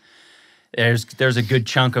 There's a good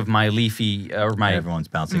chunk of my Leafy or my everyone's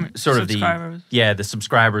bouncing sort of the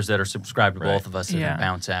subscribers that are subscribed to both of us that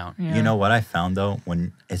bounce out. Yeah. You know what I found though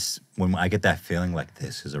when I get that feeling like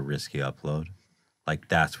this is a risky upload, like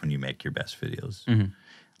that's when you make your best videos.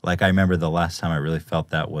 Like I remember the last time I really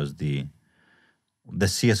felt that was the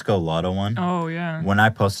CS:GO Lotto one. Oh yeah. When I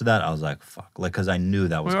posted that, I was like, "Fuck!" Like because I knew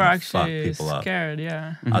that was gonna fuck people up. Scared,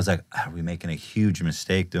 yeah. I was like, "Are we making a huge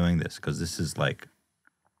mistake doing this?" Because this is like.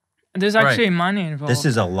 There's actually money involved. This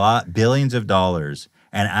is a lot, billions of dollars,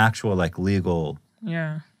 and actual like legal.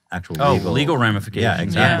 Yeah. Legal ramifications. Yeah,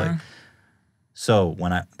 exactly. Yeah. So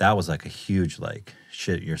that was like a huge like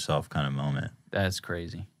shit yourself kind of moment. That's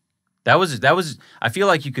crazy. That was. I feel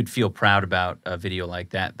like you could feel proud about a video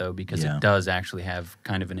like that though, because it does actually have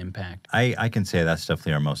kind of an impact. I can say that's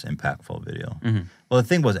definitely our most impactful video. Well, the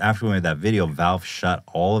thing was after we made that video, Valve shut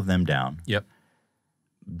all of them down. Yep.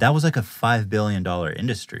 That was like a $5 billion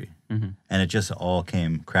industry. And it just all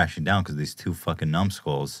came crashing down because these two fucking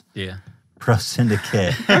numbskulls. Yeah. Pro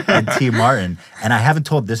Syndicate and T. Martin. And I haven't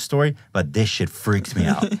told this story, but this shit freaks me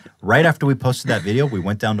out. Right after we posted that video, we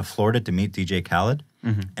went down to Florida to meet DJ Khaled.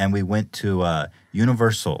 And we went to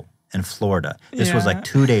Universal in Florida. This was like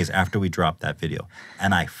 2 days after we dropped that video.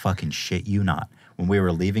 And I fucking shit you not. When we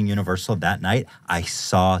were leaving Universal that night, I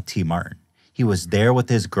saw T. Martin. He was there with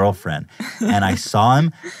his girlfriend, and I saw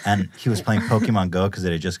him, and he was playing Pokemon Go because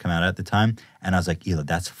it had just come out at the time. And I was like, "Ela,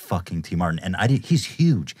 that's fucking T. Martin." And he's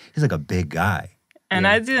huge. He's like a big guy. And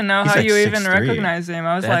I didn't know how you even recognized him.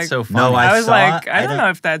 I was like, so funny. No, I was like, I don't know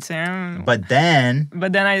if that's him. But then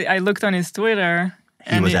I looked on his Twitter.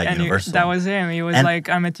 He was at Universal. That was him. He was like,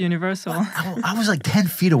 I'm at Universal. I was like 10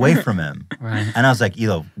 feet away from him. Right. And I was like,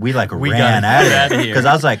 Elo, we ran out of here. Because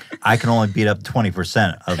I was like, I can only beat up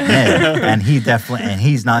 20% of him. And he's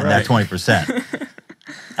not in that 20%.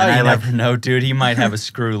 And you never know, dude. He might have a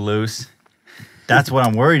screw loose. That's what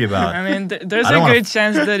I'm worried about. I mean, there's a good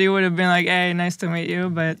chance that he would have been like, hey, nice to meet you.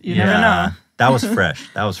 But you never know. That was fresh.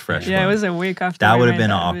 That was fresh. Yeah, it was a week after. That would have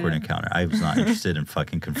been an awkward encounter. I was not interested in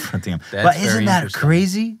fucking confronting him. That's but isn't that interesting.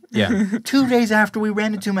 crazy? Yeah. 2 days after we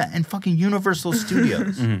ran into him in fucking Universal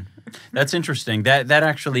Studios. That's interesting.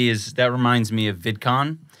 That reminds me of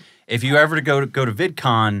VidCon. If you ever go to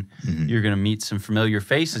VidCon, you're gonna meet some familiar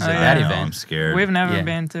faces at that event. I'm scared. We've never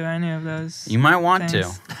been to any of those. You might want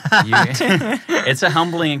to. It's a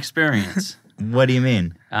humbling experience. What do you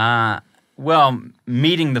mean? Well,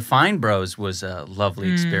 meeting the Fine Bros was a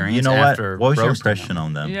lovely experience. You know what? After What was your roasting impression them.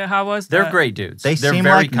 on them? Yeah, how was that? They're great dudes. They They're seem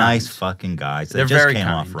very like kind. nice fucking guys. They They're just very came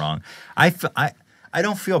kind. off wrong. I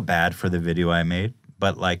don't feel bad for the video I made,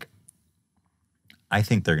 but like, I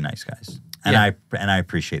think they're nice guys. And Yeah. I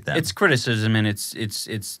appreciate that. It's criticism, and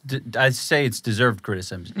I'd say it's deserved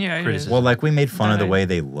criticism. Yeah, it is. criticism. well, like we made fun of the But way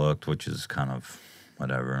they looked, which is kind of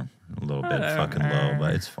whatever, a little bit fucking low,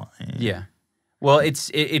 but it's fine. Yeah. Well,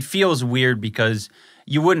 it feels weird because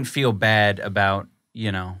you wouldn't feel bad about,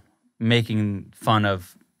 making fun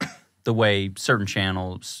of the way certain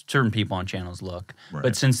people on channels look. Right.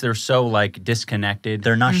 But since they're so like disconnected,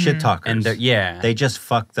 They're not shit talkers. and They just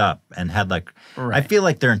fucked up and had like. I Right. feel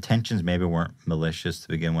like their intentions maybe weren't malicious to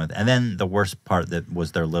begin with, and then the worst part that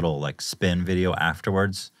was their little like spin video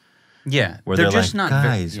afterwards, yeah, where they're they're just like, not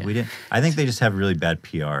guys, very, we didn't. I think they just have really bad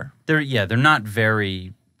PR. They're not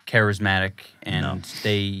very charismatic, and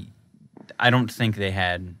I don't think they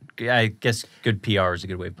had. I guess good PR is a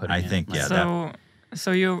good way of putting it. I think, yeah.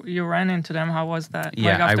 So you ran into them. How was that?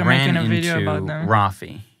 Yeah, like after I ran making a video into about them.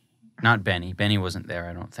 Rafi, not Benny. Benny wasn't there,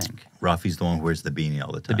 I don't think. Rafi's the one who wears the beanie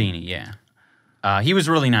all the The time. beanie, yeah. He was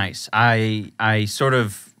really nice. I sort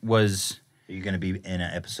of was. Are you going to be in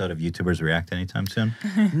an episode of YouTubers React anytime soon?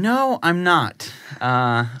 No, I'm not. But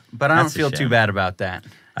I don't That's a feel too shame. bad about that.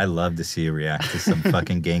 I love to see you react to some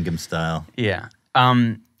fucking Gangnam style. Yeah.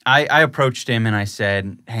 I approached him and I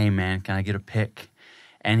said, "Hey man, can I get a pic?"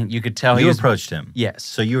 And you could tell he You was. approached him. Yes.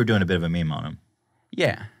 So you were doing a bit of a meme on him.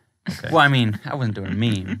 Yeah. Okay. Well, I mean, I wasn't doing a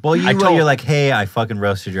meme. Well, I told, you're like, hey, I fucking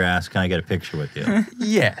roasted your ass. Can I get a picture with you?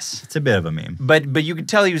 yes. It's a bit of a meme. But you could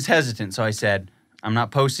tell he was hesitant, so I said, "I'm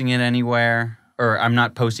not posting it anywhere, or I'm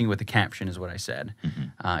not posting it with a caption," is what I said.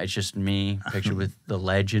 It's just me, picture with the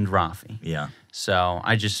legend Rafi. Yeah. So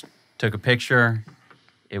I just took a picture.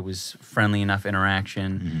 It was friendly enough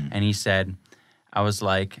interaction, and he said, "I was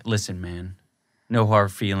like, listen, man, no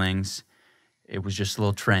hard feelings. It was just a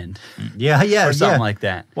little trend, Yeah, yeah, or something yeah. like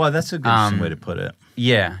that." Well, that's a good way to put it.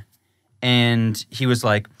 Yeah. And he was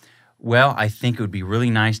like, "Well, I think it would be really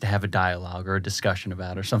nice to have a dialogue or a discussion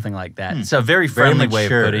about it," or something like that. It's a very friendly way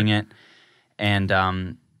of mature. putting it.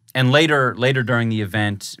 And later during the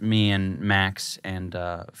event, me and Max and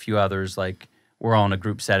a few others, like, we're all in a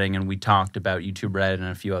group setting, and we talked about YouTube Red and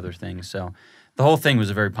a few other things. So the whole thing was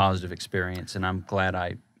a very positive experience, and I'm glad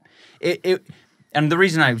and the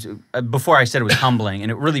reason before I said it was humbling,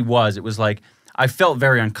 and it really was, it was like, I felt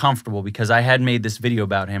very uncomfortable because I had made this video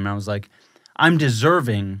about him, and I was like, I'm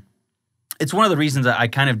deserving. It's one of the reasons that I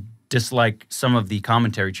kind of dislike some of the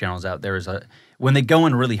commentary channels out there is when they go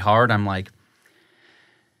in really hard, I'm like,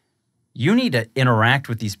 you need to interact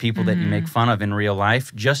with these people that you make fun of in real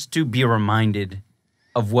life just to be reminded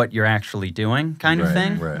of what you're actually doing, kind of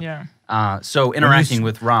thing. Right. Yeah. So interacting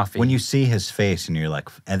with Rafi. When you see his face and you're like,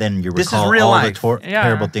 and then you This is recall real all life. the Yeah,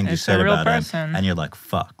 terrible things you it's a said real about person. him, and you're like,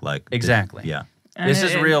 fuck, like this- Exactly. yeah, And this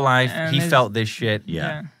is real life. and He it's- felt this shit.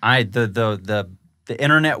 yeah, The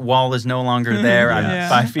internet wall is no longer there. I'm Yeah.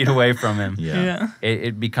 5 feet away from him. yeah. Yeah.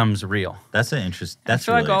 It becomes real. That's an interest. I That's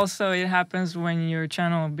feel really like also it happens when your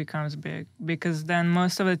channel becomes big because then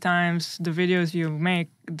most of the times the videos you make,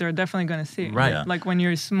 they're definitely going to see. Right. Yeah. Like when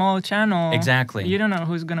you're a small channel. Exactly. You don't know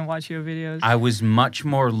who's going to watch your videos. I was much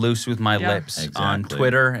more loose with my Yeah. lips on Exactly.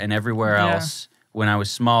 Twitter and everywhere Yeah. else when I was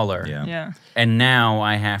smaller. yeah. Yeah. And now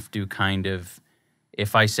I have to kind of,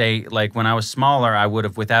 if I say, like when I was smaller, I would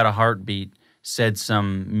have, without a heartbeat, said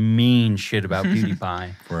some mean shit about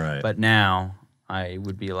PewDiePie. Right. But now I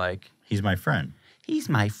would be like, He's my friend. he's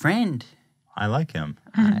my friend. I like him.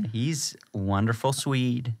 He's wonderful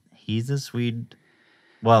Swede. He's a Swede.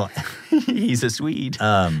 Well, He's a Swede.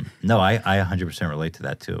 no, I 100% relate to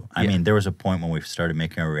that too. I Yeah. mean, there was a point when we started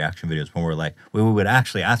making our reaction videos when we were like, we would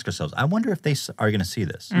actually ask ourselves, I wonder if they are going to see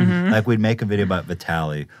this. Like we'd make a video about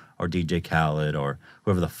Vitaly or DJ Khaled or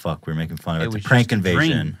whoever the fuck we were making fun of. It It's a was prank just a dream.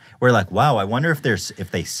 invasion. We're like, wow, I wonder if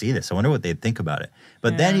they see this. I wonder what they'd think about it.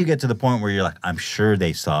 But then Yeah. you get to the point where you're like, I'm sure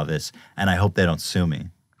they saw this and I hope they don't sue me.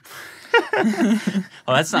 Oh,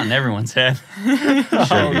 that's not in everyone's head.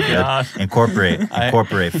 Sure, you God. good.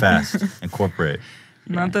 Incorporate fast. Incorporate.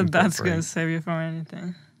 Not that that's going to incorporate. save you from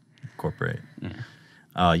anything. Incorporate. Yeah.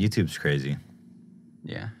 YouTube's crazy.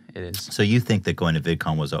 Yeah, it is. So you think that going to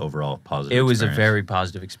VidCon was an overall positive It was a experience? very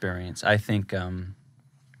positive experience. I think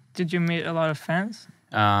Did you meet a lot of fans?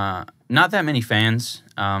 not that many fans.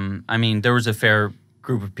 I mean, there was a fair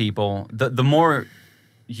group of people. The more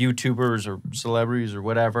YouTubers or celebrities or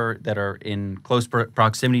whatever that are in close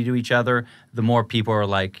proximity to each other, the more people are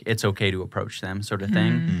like, it's okay to approach them, sort of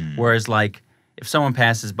thing. Whereas, like, if someone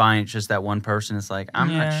passes by and it's just that one person, it's like, I'm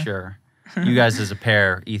Yeah. not sure. You guys as a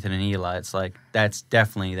pair, Ethan and Eli, it's like, that's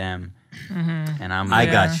definitely them. And I'm I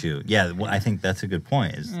Yeah. got you. Yeah, well, I think that's a good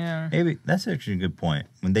point. Yeah. Maybe that's actually a good point.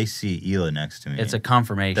 When they see Ela next to me, it's a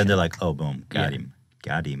confirmation. then they're like, "Oh, boom, got Yeah. him,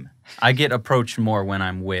 got him." I get approached more when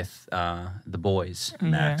I'm with the boys.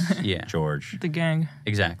 Max, Yeah. George. The gang.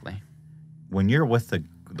 Exactly. When you're with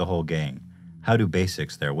the whole gang, how do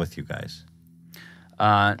basics there with you guys?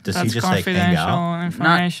 Does he That's just like hang confidential out?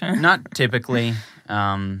 information. Not typically.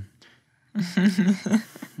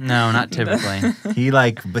 No, not typically.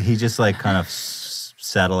 But he just like kind of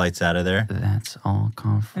satellites out of there. That's all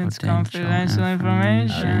confidential. It's confidential information.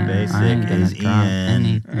 How do basic is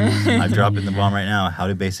Ian? I'm dropping the bomb right now. How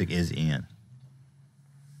do basic is Ian?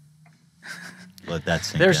 Let that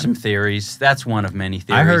sink There's in. some theories. That's one of many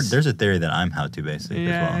theories. I heard there's a theory that I'm how to basic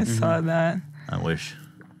Yeah, I as well. saw that. I wish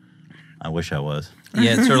I was.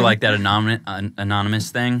 Yeah, it's sort of like that anonymous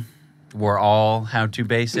thing. We're all how to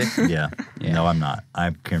basic. Yeah. Yeah. No, I'm not.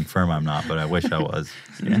 I confirm I'm not, but I wish I was.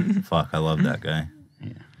 Fuck, I love that guy.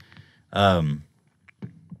 Yeah.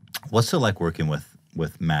 What's it like working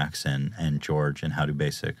with Max and George and How to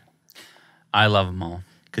Basic? I love them all.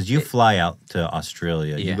 Because you fly out to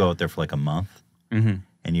Australia. Yeah. You go out there for like a month, and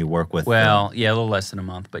you work with Well, yeah, a little less than a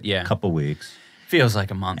month, but yeah. a couple weeks. Feels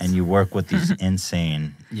like a month. And you work with these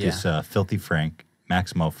insane, Yeah. this Filthy Frank,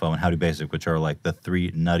 Max Mofo, and How to Basic, which are like the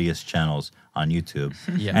 3 nuttiest channels on YouTube.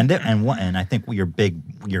 Yeah. And I think your big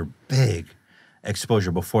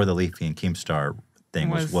exposure before the Leafy and Keemstar thing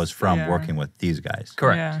was from working with these guys.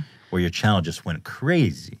 Correct. Yeah. Where your channel just went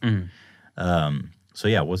crazy. So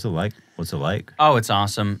yeah, what's it like? Oh, it's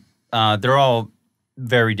awesome. They're all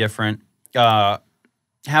very different.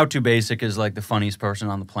 How to Basic is like the funniest person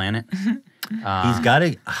on the planet. He's got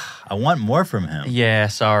to. I want more from him. Yeah,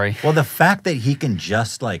 sorry. Well, the fact that he can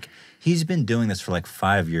just like. He's been doing this for like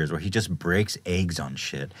 5 years where he just breaks eggs on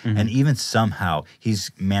shit. And even somehow he's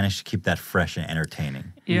managed to keep that fresh and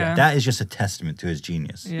entertaining. Yeah. That is just a testament to his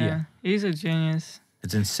genius. Yeah. He's a genius.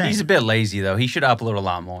 It's insane. He's a bit lazy though. He should upload a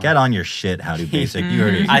lot more. Get on your shit, How to Basic. You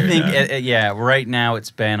already I hear think, that. yeah, right now it's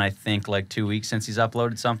been, I think, like 2 weeks since he's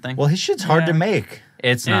uploaded something. Well, his shit's hard to Yeah. make.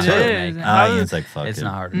 It's not It hard to is. make. How- Ian's like, fuck It's it.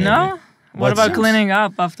 not hard to make. No? What Well, about it's- cleaning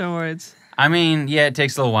up afterwards? I mean, yeah, it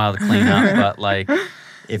takes a little while to clean up, but like,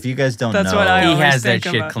 If you guys don't That's know, what I he always has that think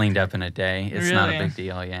shit about. cleaned up in a day. It's not a Really? big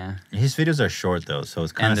deal, yeah. his videos are short though, so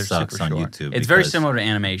it kind And of they're sucks super on short. YouTube. It's very because similar to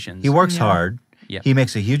animations. He works Yeah. hard. Yeah. He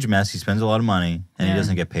makes a huge mess. He spends a lot of money, and he Yeah.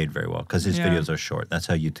 doesn't get paid very well because his Yeah. videos are short. That's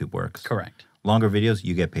how YouTube works. Correct. Longer videos,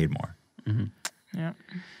 you get paid more. Yeah.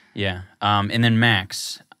 Yeah. And then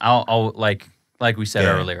Max, I'll like we said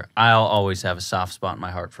Yeah. earlier, I'll always have a soft spot in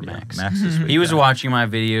my heart for Max. Max is sweet He was guy. watching my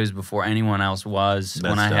videos before anyone else was. That's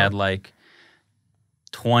when I dope. had like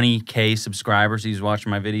 20K subscribers, he was watching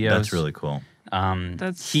my videos. That's really cool.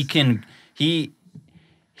 That's He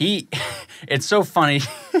it's so funny.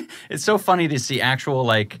 It's so funny to see actual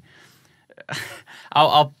like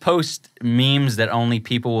I'll post memes that only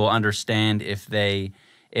people will understand if they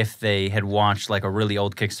had watched like a really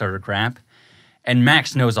old Kickstarter crap. And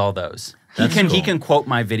Max knows all those. That's He cool. can quote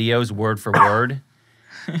my videos word for word.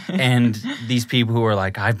 And these people who are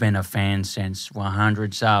like, I've been a fan since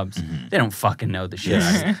 100 subs, they don't fucking know the shit.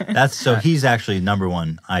 That's so he's actually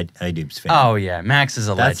 #1 iDubbbz fan. Oh yeah, Max is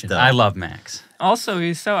a That's legend. dope. I love Max. Also,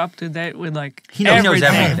 he's so up to date with like He knows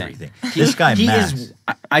everything. everything. This guy, He Max. is.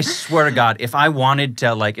 I swear to God, if I wanted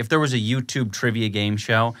to, like, if there was a YouTube trivia game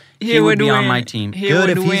show, he He would would be on win. my team. He Good.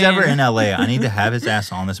 would If he's ever win. in LA, I need to have his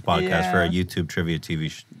ass on this podcast for a Yeah. YouTube trivia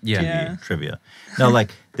TV Yeah. trivia. No,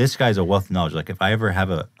 like this guy's a wealth of knowledge. Like if I ever have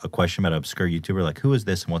a question about an obscure YouTuber, like who is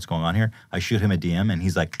this and what's going on here, I shoot him a DM and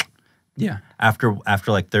he's like, Yeah. after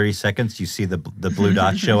like 30 seconds, you see the blue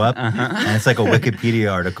dots show up and it's like a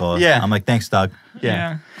Wikipedia article. Yeah. I'm like, thanks, dog.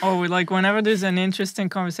 Yeah. Oh, like whenever there's an interesting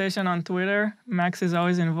conversation on Twitter, Max is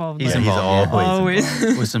always involved. He's like, He's involved, yeah. always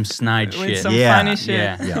always. With some snide With shit. some Yeah. funny shit.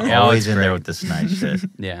 Yeah. Yeah, Oh, always it's in there great. with the snide shit.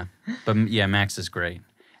 Yeah. But yeah, Max is great.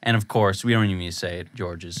 And of course, we don't even need to say it,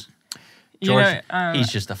 George's. You George, know,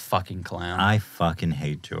 he's just a fucking clown. I fucking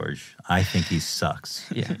hate George. I think he sucks.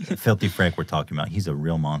 Yeah. Filthy Frank we're talking about, he's a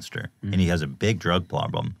real monster. And he has a big drug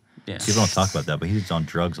problem. Yeah. People don't talk about that, but he's on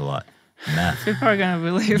drugs a lot. Meth. people are gonna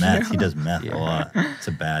believe Meth. him. He does meth a lot. It's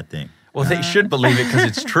a bad thing. Well, they should believe it because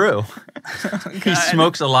it's true. He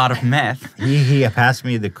smokes a lot of meth. He passed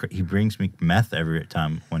me he brings me meth every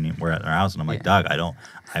time when we're at our house, and I'm like, Yeah. Dog,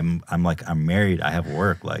 I'm married, I have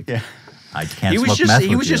work, like I can't He was smoke just meth he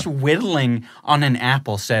with was you. just whittling on an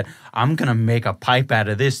apple. Said, "I'm gonna make a pipe out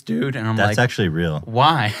of this, dude." And I'm That's like, actually real.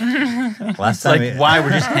 "Why?" Last It's time, like, why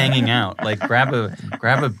we're just hanging out? Like, grab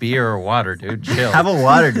a beer or water, dude. Chill. have a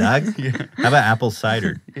water, dog. How about apple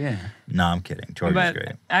cider? Yeah. No, I'm kidding. George is But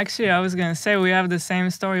great. actually, I was gonna say we have the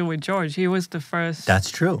same story with George. He was the first That's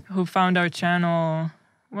true. who found our channel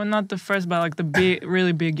well, not the first, but like the big,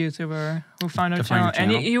 really big YouTuber who found our To find your channel.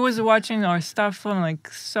 And channel? he was watching our stuff from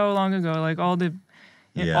like so long ago, like all the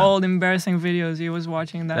Yeah. old embarrassing videos. He was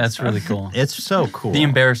watching that. That's stuff. really cool. It's so cool. The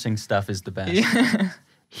embarrassing stuff is the best.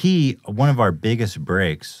 One of our biggest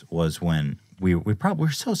breaks was when we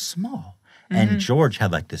were so small. And George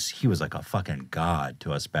had like this, he was like a fucking god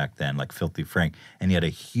to us back then, like Filthy Frank. And he had a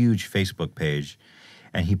huge Facebook page.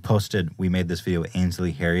 And he posted, we made this video with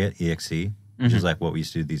Ainsley Harriet, EXE, which is like what we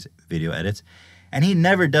used to do, these video edits. And he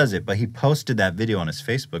never does it, but he posted that video on his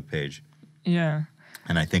Facebook page. Yeah.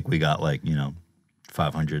 And I think we got like,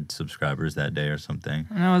 500 subscribers that day or something.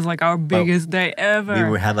 And that was like our biggest day ever.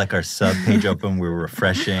 We had like our sub page open, we were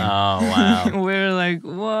refreshing. Oh, wow. We were like,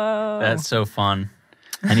 whoa. That's so fun.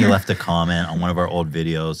 And he left a comment on one of our old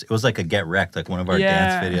videos. It was like a get wrecked, like one of our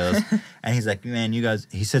dance videos. And he's like, man, you guys,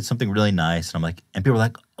 he said something really nice. And I'm like, and people were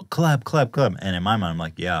like, oh, collab. And in my mind, I'm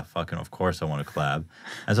like, yeah, fucking, of course I want to collab.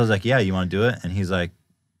 And so I was like, yeah, you want to do it? And he's like,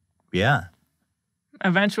 yeah.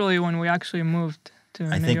 Eventually, when we actually moved to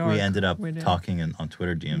I New think York, we ended up did. talking on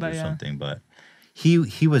Twitter DMs But or yeah. something. But he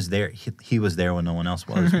was there. He was there when no one else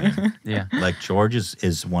was, man. Yeah. Like George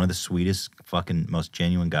is one of the sweetest, fucking most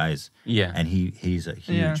genuine guys. Yeah. And he's a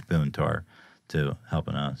huge Yeah. boon to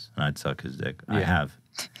helping us. And I'd suck his dick. I Yeah. have.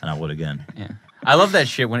 And I would again. Yeah. I love that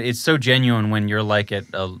shit when it's so genuine when you're like at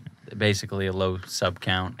basically a low sub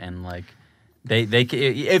count and like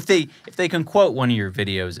if they can quote one of your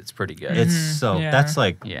videos, it's pretty good. It's so Yeah. that's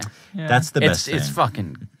like yeah. Yeah. that's the best It's thing.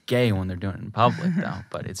 fucking gay when they're doing it in public though,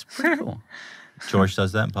 but it's pretty cool. George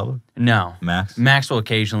does that in public. No. Max. Will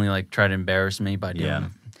occasionally like try to embarrass me by doing Yeah.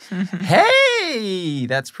 hey,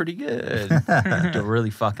 that's pretty good. They're really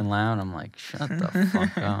fucking loud. I'm like, shut the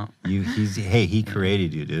fuck up. He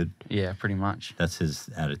created you, dude. Yeah, pretty much. That's his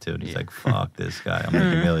attitude. He's Yeah. like, fuck this guy. I'm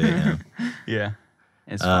gonna humiliate him. Yeah.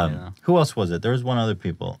 It's funny though. Who else was it? There was one other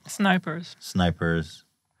people. Snipers Snipers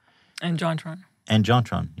and JonTron. and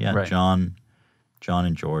JonTron. Yeah, Right. John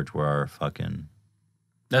and George were our fucking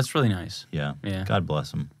That's really nice. yeah. Yeah. God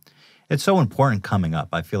bless them. It's so important coming up.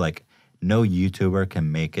 I feel like no YouTuber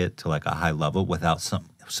can make it to like a high level without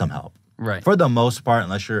some help. Right. For the most part,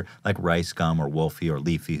 unless you're like Rice Gum or Wolfie or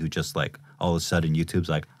Leafy, who just like all of a sudden YouTube's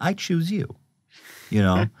like, I choose you. You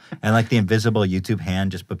know? And like the invisible YouTube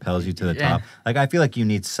hand just propels you to the Yeah. top. Like I feel like you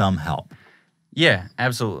need some help. Yeah,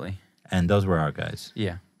 absolutely. And those were our guys.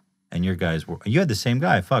 Yeah. And your guys were, you had the same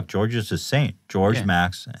guy. Fuck, George is a saint. George, Yeah.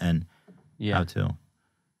 Max, and Yeah. how to.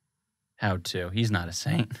 How to? He's not a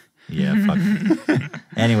saint. Yeah, fuck.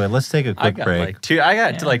 Anyway, let's take a quick break. I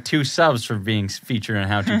got like 2 subs for being featured in a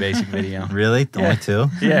how to basic video. Really? Only 2?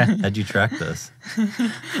 Yeah. How'd you track this?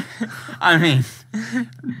 I mean,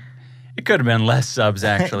 it could have been less subs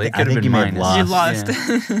actually. It I could have think been you may have minus. lost.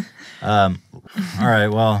 You lost. Yeah. All right,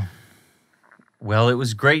 well, Well, it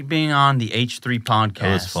was great being on the H3 podcast.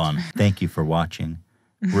 it was fun. Thank you for watching.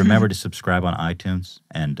 Remember to subscribe on iTunes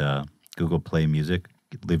and Google Play Music.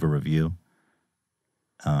 Leave a review.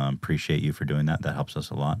 Appreciate you for doing that. That helps us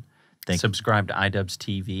a lot. Subscribe to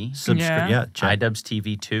iDubbbzTV, Yeah. check.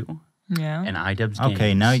 iDubbbzTV 2, Yeah. and iDubbbz Games.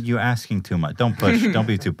 Okay, now you're asking too much. Don't push. Don't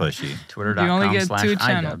be too pushy. You only get 2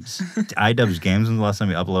 Twitter.com/iDubbbz. iDubbbz Games, when's the last time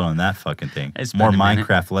you uploaded on that fucking thing? It's More been a minute.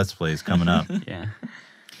 Minecraft Let's Plays coming up. Yeah.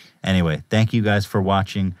 Anyway, thank you guys for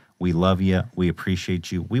watching. We love you. We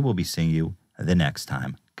appreciate you. We will be seeing you the next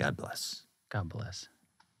time. God bless. God bless.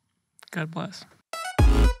 God bless.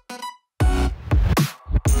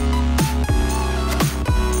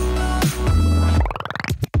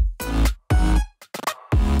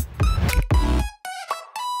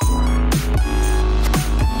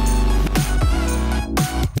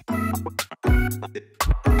 It